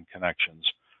backplane connections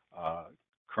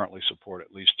currently support,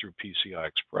 at least through PCI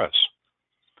Express.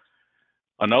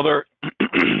 Another,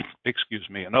 excuse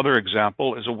me, another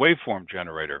example is a waveform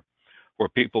generator where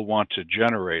people want to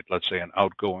generate, let's say, an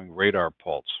outgoing radar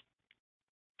pulse.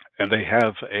 And they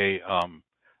have a,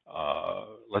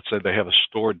 let's say they have a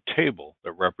stored table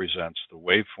that represents the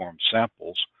waveform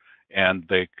samples, and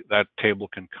that table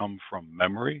can come from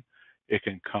memory, it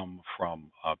can come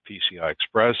from PCI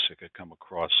Express, it could come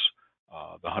across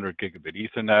the 100 gigabit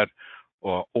Ethernet,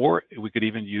 or we could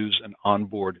even use an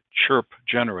onboard chirp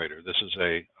generator. This is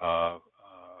a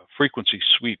frequency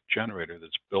sweep generator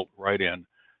that's built right in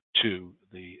to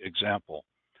the example.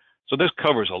 So this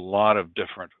covers a lot of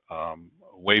different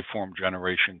waveform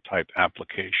generation type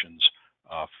applications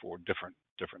for different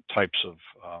types of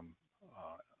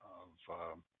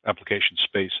application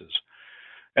spaces.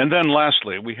 And then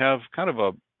lastly, we have kind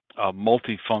of a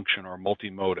multi-function or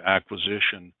multi-mode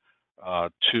acquisition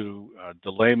to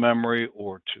delay memory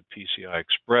or to PCI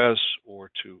Express or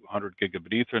to 100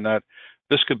 gigabit Ethernet.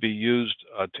 This could be used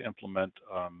to implement,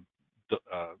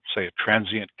 say, a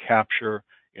transient capture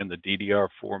in the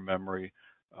DDR4 memory.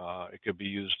 It could be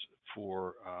used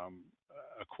for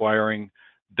acquiring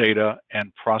data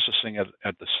and processing it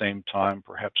at the same time,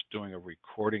 perhaps doing a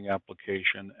recording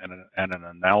application and an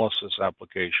analysis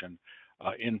application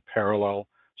in parallel.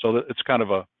 So that it's kind of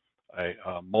a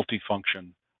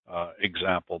multifunction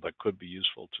example that could be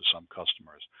useful to some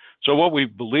customers. So what we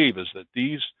believe is that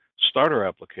these starter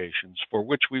applications for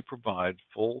which we provide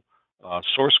full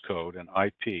source code and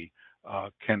IP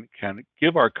can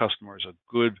give our customers a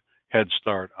good head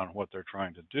start on what they're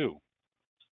trying to do.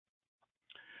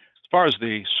 far as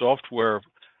the software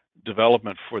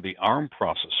development for the ARM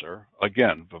processor,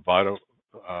 again, Vivado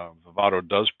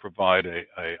does provide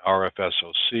a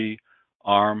RFSoC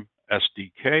ARM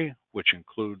SDK, which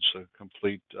includes a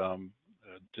complete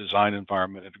design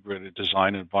environment, integrated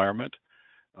design environment.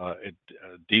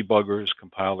 Debuggers,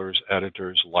 compilers,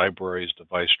 editors, libraries,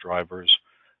 device drivers,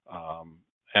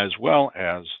 as well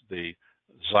as the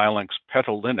Xilinx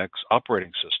Linux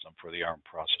operating system for the ARM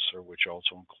processor, which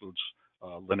also includes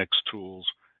Linux tools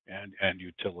and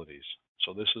utilities.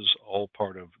 So this is all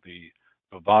part of the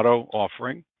Vivado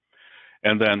offering.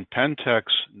 And then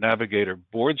Pentec's Navigator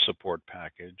Board Support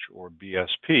Package, or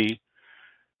BSP,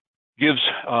 gives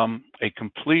a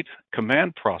complete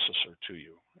command processor to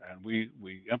you. And we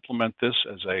implement this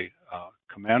as a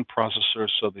command processor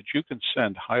so that you can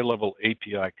send high-level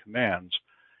API commands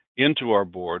into our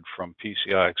board from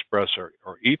PCI Express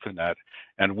or Ethernet,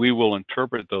 and we will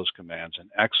interpret those commands and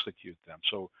execute them.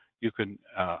 So you can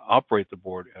operate the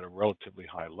board at a relatively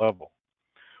high level.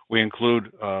 We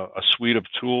include a suite of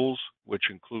tools, which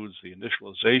includes the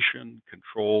initialization,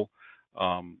 control,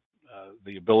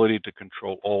 the ability to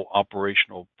control all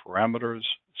operational parameters,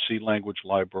 C language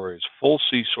libraries, full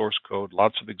C source code,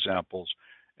 lots of examples,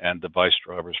 and device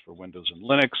drivers for Windows and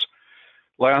Linux.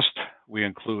 Last, we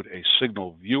include a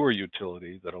signal viewer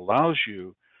utility that allows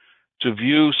you to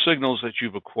view signals that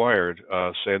you've acquired,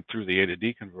 say through the A to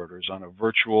D converters, on a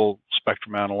virtual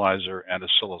spectrum analyzer and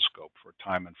oscilloscope for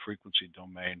time and frequency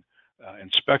domain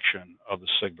inspection of the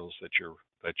signals that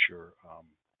you're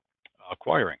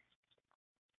acquiring.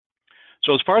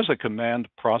 So as far as the command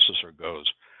processor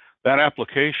goes, that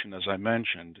application, as I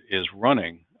mentioned, is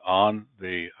running on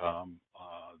the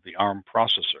ARM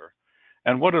processor.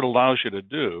 And what it allows you to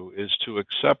do is to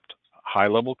accept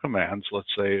high-level commands,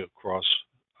 let's say across,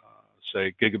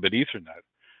 say, gigabit Ethernet,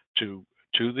 to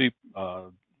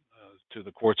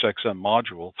the Quartz-XM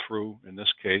module through, in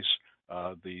this case,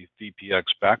 the VPX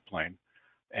backplane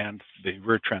and the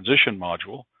rear transition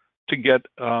module to get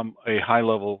a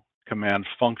high-level command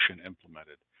function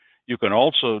implemented. You can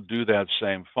also do that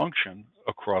same function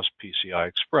across PCI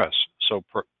Express. So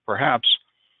perhaps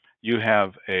you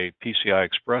have a PCI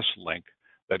Express link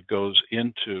that goes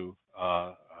into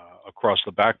across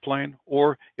the backplane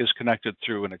or is connected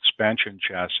through an expansion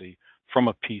chassis from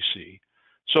a PC.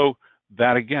 So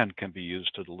that again can be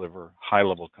used to deliver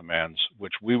high-level commands,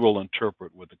 which we will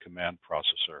interpret with the command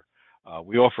processor.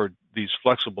 We offer these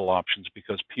flexible options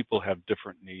because people have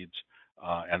different needs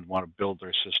and want to build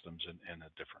their systems in a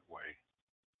different way.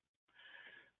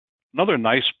 Another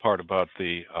nice part about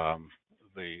the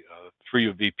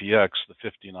 3U VPX, the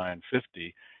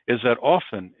 5950, is that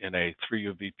often in a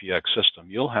 3U VPX system,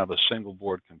 you'll have a single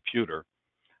board computer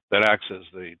that acts as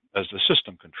the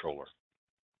system controller.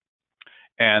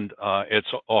 And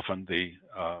it's often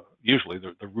usually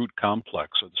the root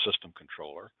complex of the system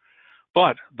controller.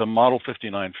 But the Model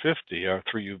 5950, our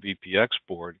 3U VPX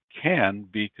board, can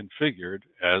be configured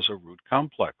as a root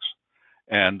complex.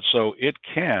 And so it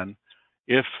can,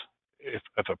 if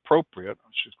appropriate,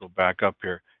 let's just go back up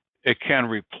here, it can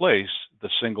replace the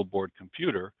single board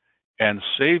computer and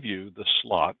save you the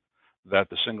slot that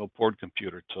the single board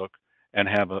computer took and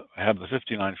have the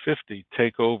 5950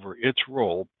 take over its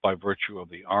role by virtue of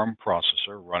the ARM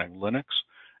processor running Linux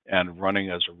and running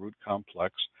as a root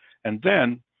complex. And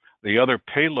then the other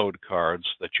payload cards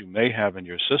that you may have in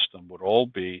your system would all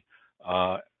be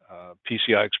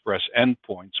PCI Express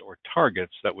endpoints or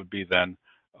targets that would be then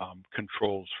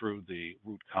controlled through the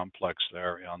root complex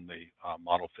there on the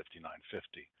Model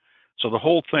 5950. So the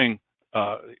whole thing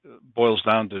boils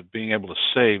down to being able to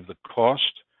save the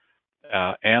cost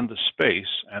and the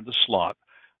space and the slot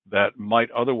that might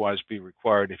otherwise be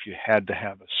required if you had to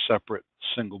have a separate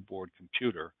single board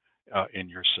computer in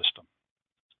your system.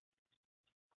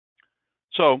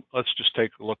 So let's just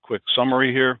take a quick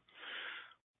summary here.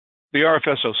 The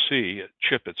RFSoC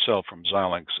chip itself from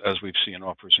Xilinx, as we've seen,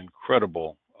 offers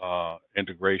incredible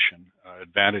integration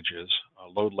advantages,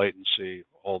 low latency,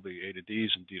 all the A to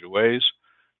Ds and D to As.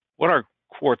 What our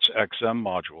Quartz-XM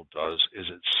module does is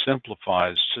it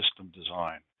simplifies system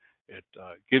design. It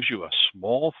gives you a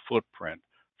small footprint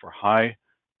for high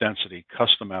density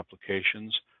custom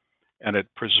applications, and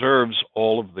it preserves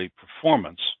all of the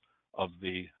performance of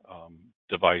the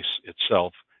device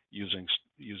itself using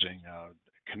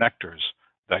connectors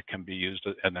that can be used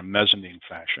in a mezzanine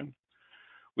fashion.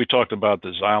 We talked about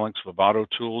the Xilinx Vivado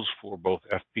tools for both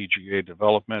FPGA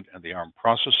development and the ARM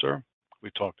processor. We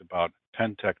talked about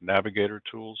Pentec Navigator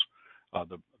tools,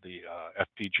 the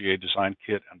FPGA design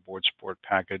kit and board support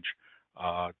package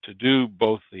to do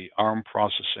both the ARM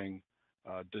processing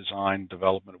design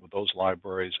development with those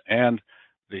libraries and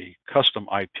the custom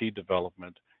IP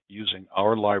development using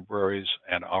our libraries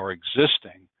and our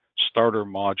existing starter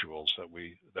modules that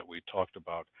we talked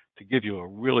about to give you a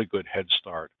really good head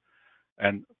start.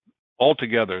 And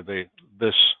altogether,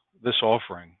 this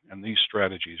offering and these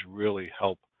strategies really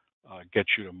help get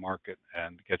you to market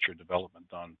and get your development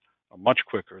done much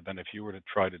quicker than if you were to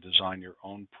try to design your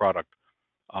own product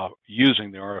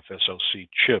using the RFSoC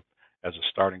chip as a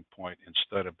starting point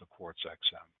instead of the Quartz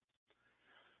XM.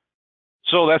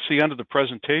 So that's the end of the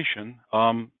presentation.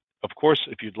 Of course,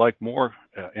 if you'd like more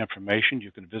information,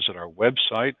 you can visit our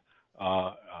website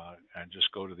and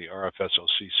just go to the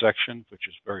RFSoC section, which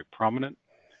is very prominent.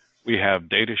 We have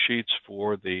data sheets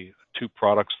for the two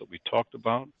products that we talked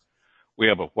about. We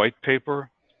have a white paper.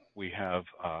 We have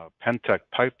Pentech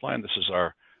Pipeline. This is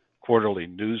our quarterly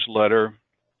newsletter.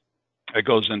 It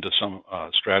goes into some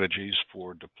strategies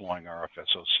for deploying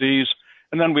RFSoCs.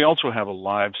 And then we also have a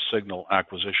live signal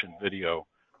acquisition video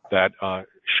that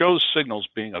shows signals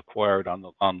being acquired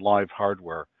on live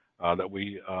hardware that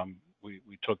we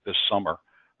took this summer,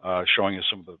 showing you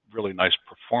some of the really nice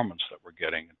performance that we're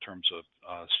getting in terms of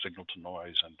signal to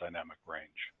noise and dynamic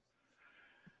range.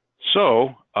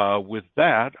 So with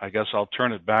that, I guess I'll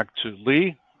turn it back to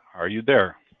Lee. Are you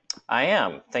there? I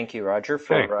am. Thank you, Roger,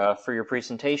 for your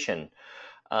presentation.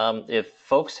 If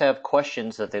folks have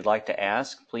questions that they'd like to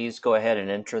ask, please go ahead and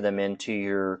enter them into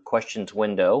your questions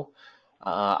window.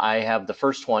 I have the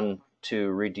first one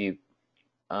to read to you.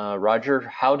 Roger,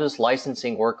 how does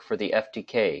licensing work for the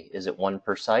FDK? Is it one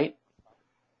per site?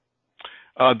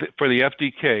 For the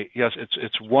FDK, yes,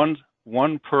 it's one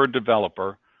per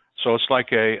developer. So it's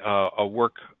like a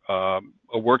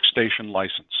workstation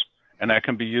license, and that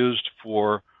can be used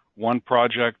for one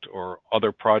project or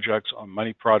other projects on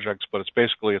many projects, but it's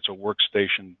a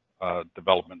workstation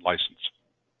development license.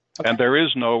 Okay. And there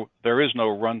is no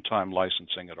runtime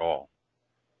licensing at all.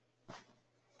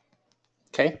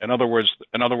 Okay. In other words,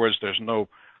 there's no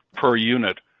per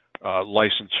unit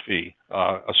license fee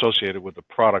associated with the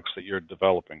products that you're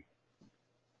developing.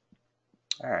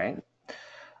 All right.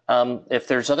 If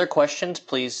there's other questions,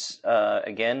 please,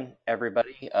 again,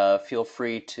 everybody, feel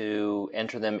free to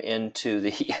enter them into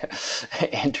the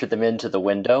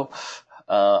window.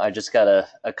 I just got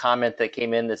a comment that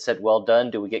came in that said, "Well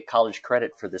done. Do we get college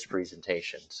credit for this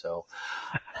presentation?" So.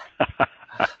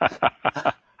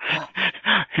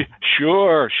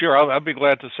 Sure. I'll be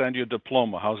glad to send you a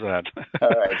diploma. How's that? All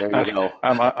right, there you go.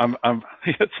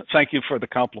 Thank you for the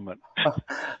compliment.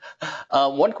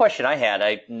 One question I had,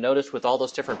 I noticed with all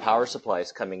those different power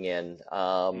supplies coming in,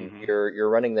 you're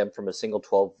running them from a single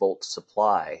 12-volt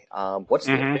supply. What's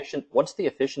the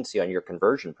efficiency on your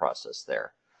conversion process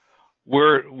there?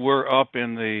 We're up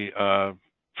in the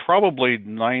probably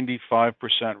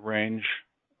 95% range.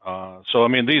 So I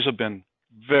mean, these have been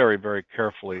very, very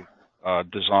carefully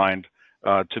designed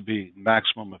to be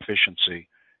maximum efficiency.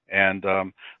 And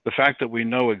the fact that we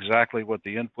know exactly what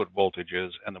the input voltage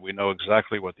is and that we know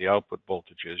exactly what the output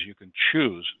voltage is, you can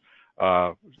choose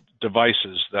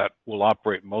devices that will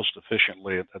operate most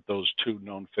efficiently at those two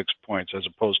known fixed points, as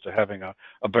opposed to having a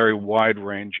very wide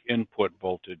range input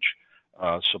voltage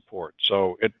support.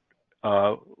 So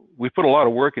we put a lot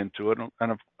of work into it,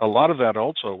 and a lot of that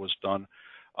also was done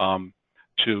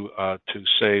to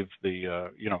save the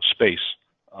space,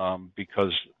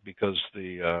 because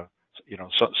the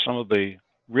some of the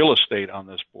real estate on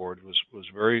this board was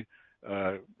very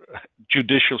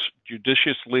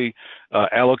judiciously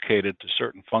allocated to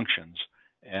certain functions,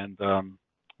 and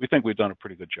we think we've done a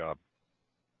pretty good job.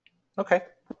 Okay.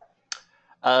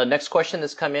 Next question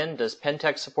that's come in: does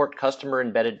Pentech support customer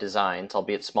embedded designs,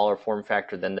 albeit smaller form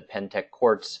factor than the Pentech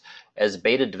Quartz, as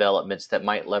beta developments that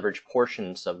might leverage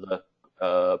portions of the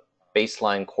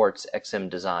baseline Quartz XM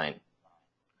design?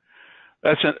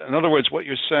 In other words, what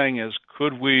you're saying is,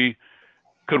 could we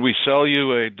sell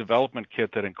you a development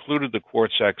kit that included the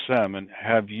Quartz XM and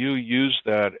have you use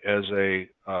that as a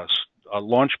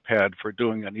launch pad for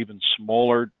doing an even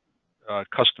smaller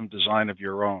custom design of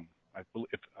your own?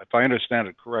 If I understand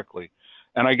it correctly,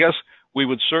 and I guess we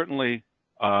certainly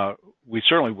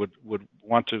would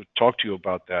want to talk to you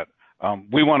about that.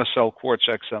 We want to sell Quartz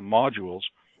XM modules,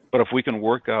 but if we can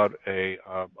work out a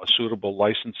suitable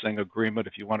licensing agreement,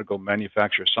 if you want to go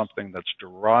manufacture something that's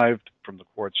derived from the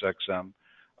Quartz XM,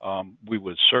 we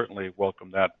would certainly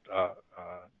welcome that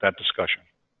discussion.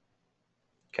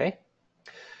 Okay.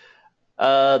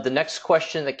 The next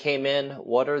question that came in: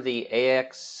 what are the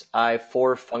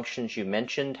AXI4 functions you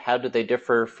mentioned? How do they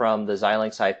differ from the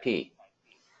Xilinx IP?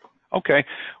 Okay,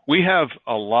 we have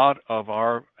a lot of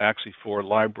our AXI4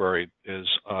 library is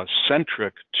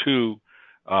centric to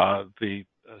the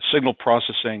signal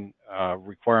processing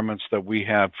requirements that we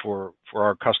have for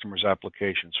our customers'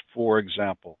 applications. For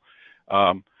example,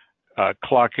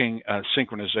 clocking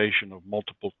synchronization of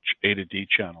multiple A to D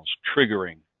channels,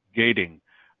 triggering, gating,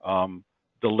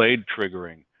 delayed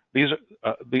triggering.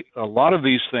 A lot of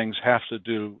these things have to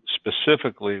do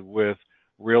specifically with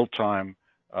real-time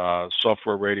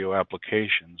software radio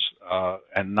applications,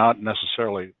 and not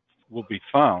necessarily will be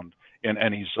found in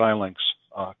any Xilinx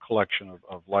collection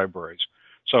of libraries.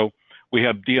 So we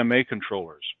have DMA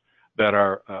controllers that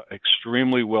are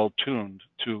extremely well tuned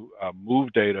to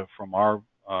move data from our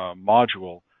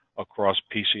module across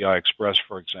PCI Express,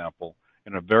 for example,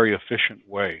 in a very efficient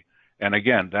way. And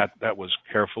again, that was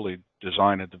carefully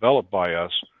designed and developed by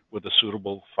us with a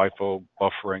suitable FIFO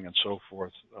buffering and so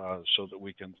forth, so that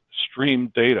we can stream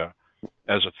data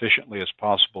as efficiently as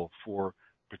possible for a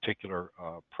particular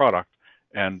product.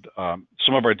 And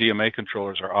some of our DMA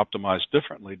controllers are optimized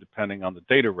differently depending on the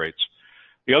data rates.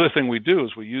 The other thing we do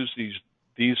is we use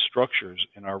these structures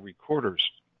in our recorders,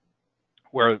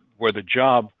 where the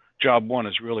job one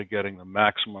is really getting the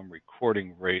maximum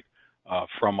recording rate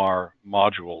from our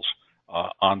modules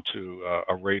onto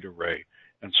a RAID array.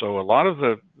 And so a lot of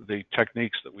the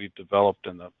techniques that we've developed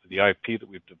and the IP that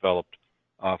we've developed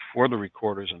for the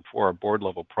recorders and for our board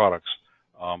level products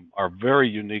are very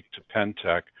unique to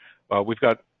Pentec. We've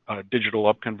got digital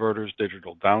up converters,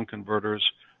 digital down converters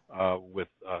with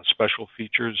special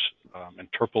features,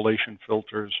 interpolation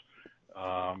filters,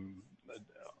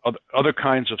 other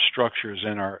kinds of structures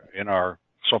in our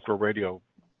software radio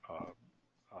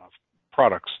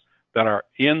products that are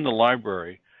in the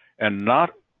library, and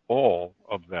not all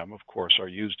of them, of course, are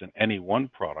used in any one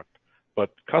product, but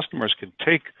customers can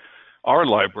take our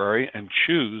library and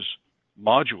choose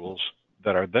modules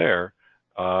that are there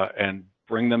and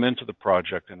bring them into the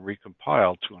project and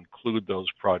recompile to include those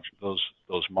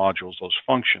modules, those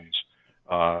functions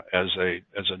as a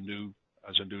new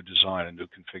design, a new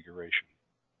configuration.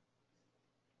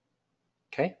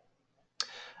 Okay.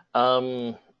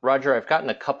 Roger, I've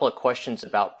gotten a couple of questions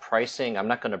about pricing. I'm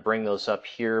not going to bring those up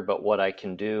here, but what I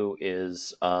can do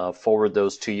is forward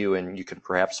those to you, and you can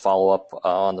perhaps follow up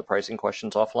on the pricing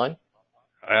questions offline.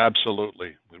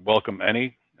 Absolutely. We welcome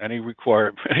any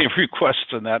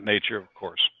requests in that nature, of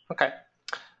course. Okay.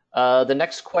 The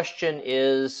next question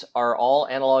is, are all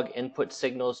analog input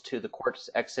signals to the Quartz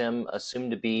XM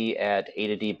assumed to be at A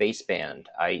to D baseband,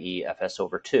 i.e.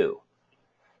 FS/2?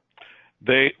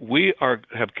 We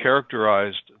have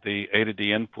characterized the A to D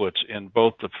inputs in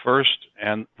both the first,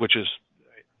 and which is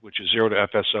 0 to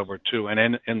FS/2,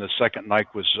 and in the second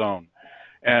Nyquist zone.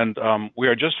 And we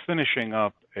are just finishing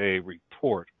up a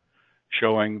report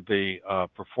showing the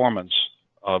performance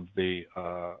of the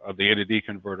A to D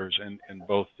converters in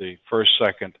both the first,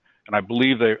 second, and I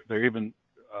believe they're even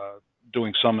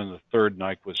doing some in the third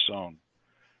Nyquist zone.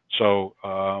 So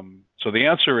the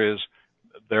answer is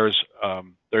the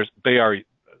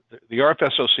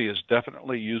RFSoC is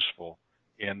definitely useful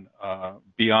in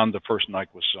beyond the first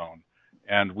Nyquist zone,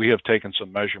 and we have taken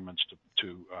some measurements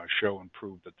to show and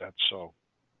prove that that's so.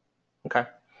 Okay.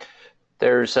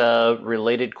 There's a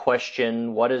related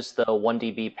question. What is the 1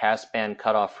 dB passband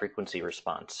cutoff frequency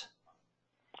response?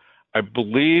 I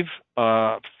believe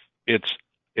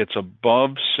it's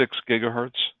above 6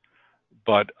 gigahertz,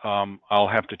 but I'll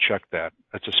have to check that.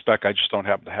 That's a spec I just don't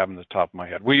happen to have in the top of my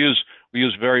head. We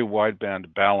use very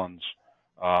wideband balance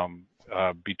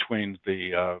between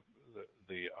the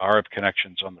RF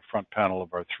connections on the front panel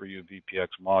of our 3U VPX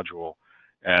module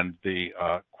and the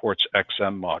Quartz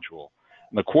XM module.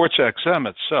 And the Quartz XM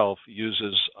itself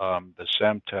uses the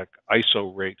Samtec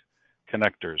ISO rate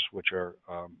connectors, which are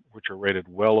rated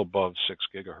well above 6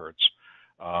 gigahertz.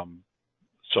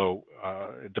 So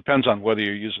it depends on whether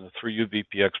you're using the 3U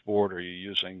VPX board or you're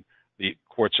using the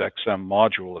Quartz XM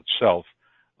module itself.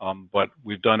 But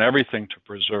we've done everything to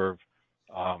preserve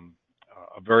a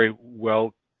very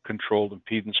well-controlled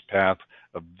impedance path,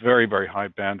 a very, very high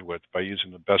bandwidth by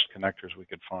using the best connectors we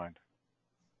could find.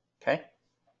 Okay.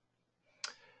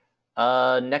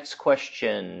 Next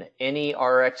question. Any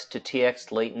RX to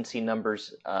TX latency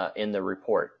numbers in the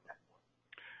report?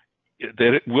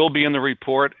 It will be in the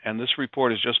report, and this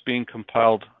report is just being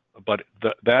compiled, but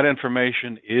that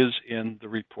information is in the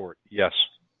report, yes.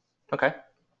 Okay.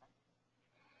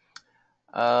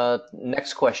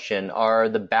 Next question. Are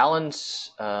the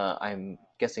balance, I'm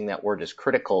guessing that word is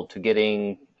critical, to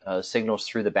getting signals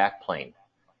through the backplane?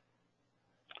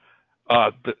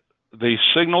 The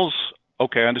signals,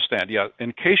 okay, I understand. Yeah,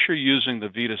 in case you're using the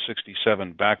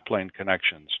Vita67 backplane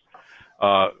connections,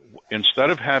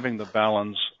 instead of having the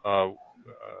balance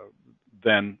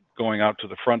then going out to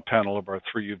the front panel of our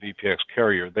 3U VPX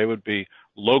carrier. They would be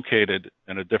located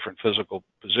in a different physical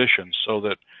position so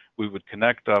that we would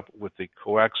connect up with the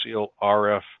coaxial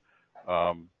RF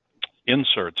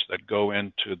inserts that go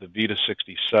into the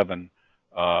VITA67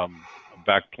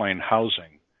 backplane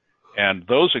housing. And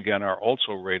those, again, are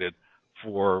also rated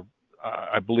for,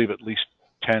 I believe, at least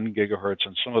 10 gigahertz,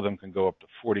 and some of them can go up to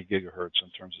 40 gigahertz in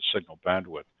terms of signal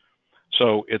bandwidth.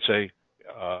 So it's a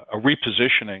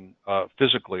repositioning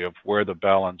physically of where the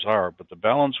balance are, but the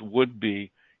balance would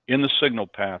be in the signal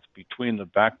path between the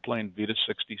backplane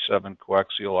VITA67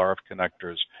 coaxial RF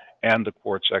connectors and the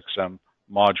Quartz XM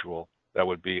module that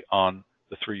would be on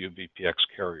the 3U VPX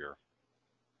carrier.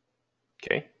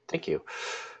 Okay, thank you.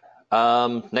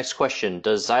 Next question.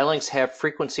 Does Xilinx have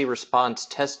frequency response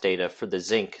test data for the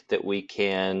Zinc that we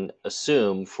can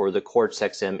assume for the Quartz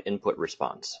XM input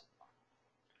response?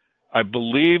 I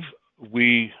believe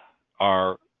we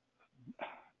are,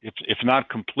 if not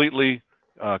completely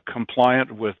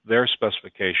compliant with their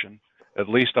specification, at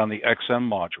least on the XM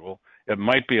module. It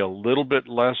might be a little bit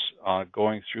less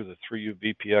going through the 3U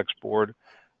VPX board,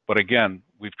 but again,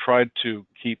 we've tried to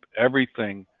keep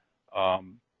everything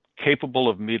capable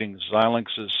of meeting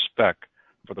Xilinx's spec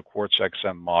for the Quartz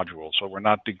XM module. So we're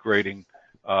not degrading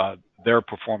their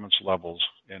performance levels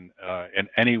in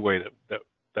any way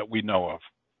that we know of.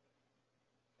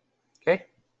 Okay.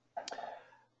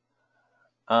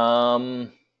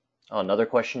 Another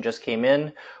question just came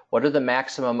in. What are the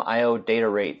maximum I/O data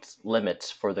rate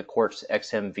limits for the Quartz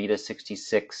XM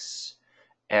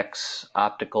VITA66X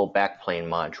optical backplane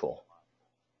module?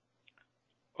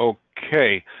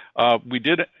 Okay, we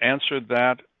did answer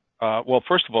that. Well,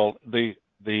 first of all, the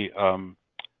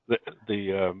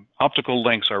optical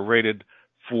links are rated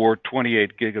for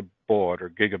 28 gigabaud or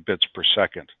gigabits per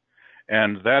second,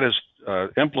 and that is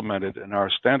implemented in our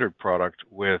standard product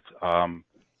with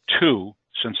 2,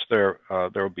 since there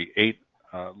will be 8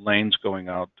 lanes going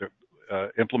out. They're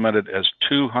implemented as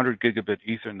 200 gigabit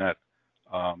Ethernet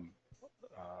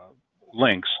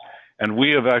links, and we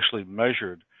have actually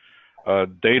measured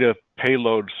data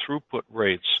payload throughput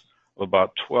rates of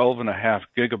about 12.5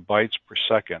 gigabytes per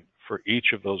second for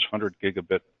each of those 100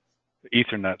 gigabit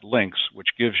Ethernet links, which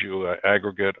gives you an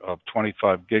aggregate of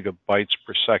 25 gigabytes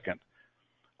per second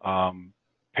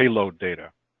payload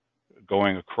data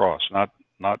going across, not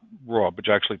raw, but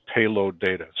actually payload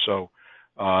data. So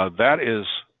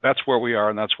that's where we are,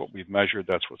 and that's what we've measured.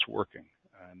 That's what's working,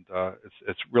 and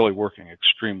it's really working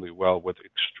extremely well with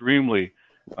extremely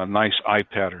nice eye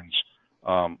patterns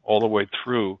all the way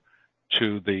through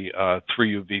to the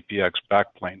 3U VPX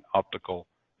backplane optical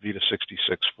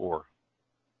VITA66-4.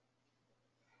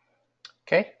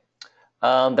 Okay,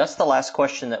 that's the last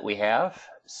question that we have.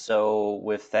 So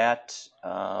with that,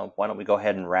 why don't we go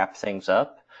ahead and wrap things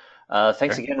up?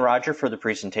 Thanks again, Roger, for the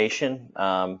presentation.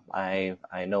 I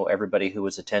know everybody who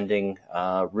was attending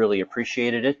really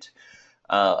appreciated it.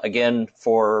 Again,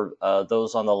 for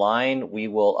those on the line, we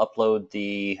will upload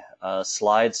the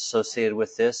slides associated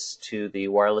with this to the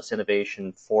Wireless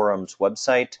Innovation Forum's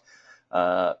website,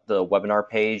 the webinar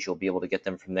page. You'll be able to get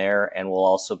them from there, and we'll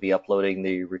also be uploading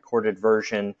the recorded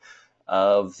version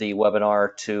of the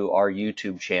webinar to our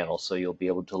YouTube channel, so you'll be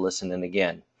able to listen in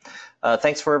again.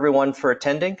 Thanks for everyone for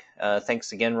attending.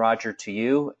 Thanks again, Roger, to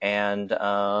you, and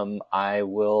I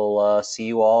will see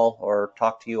you all or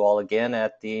talk to you all again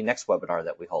at the next webinar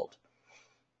that we hold.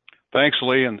 Thanks,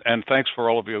 Lee, and thanks for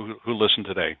all of you who listened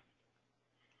today.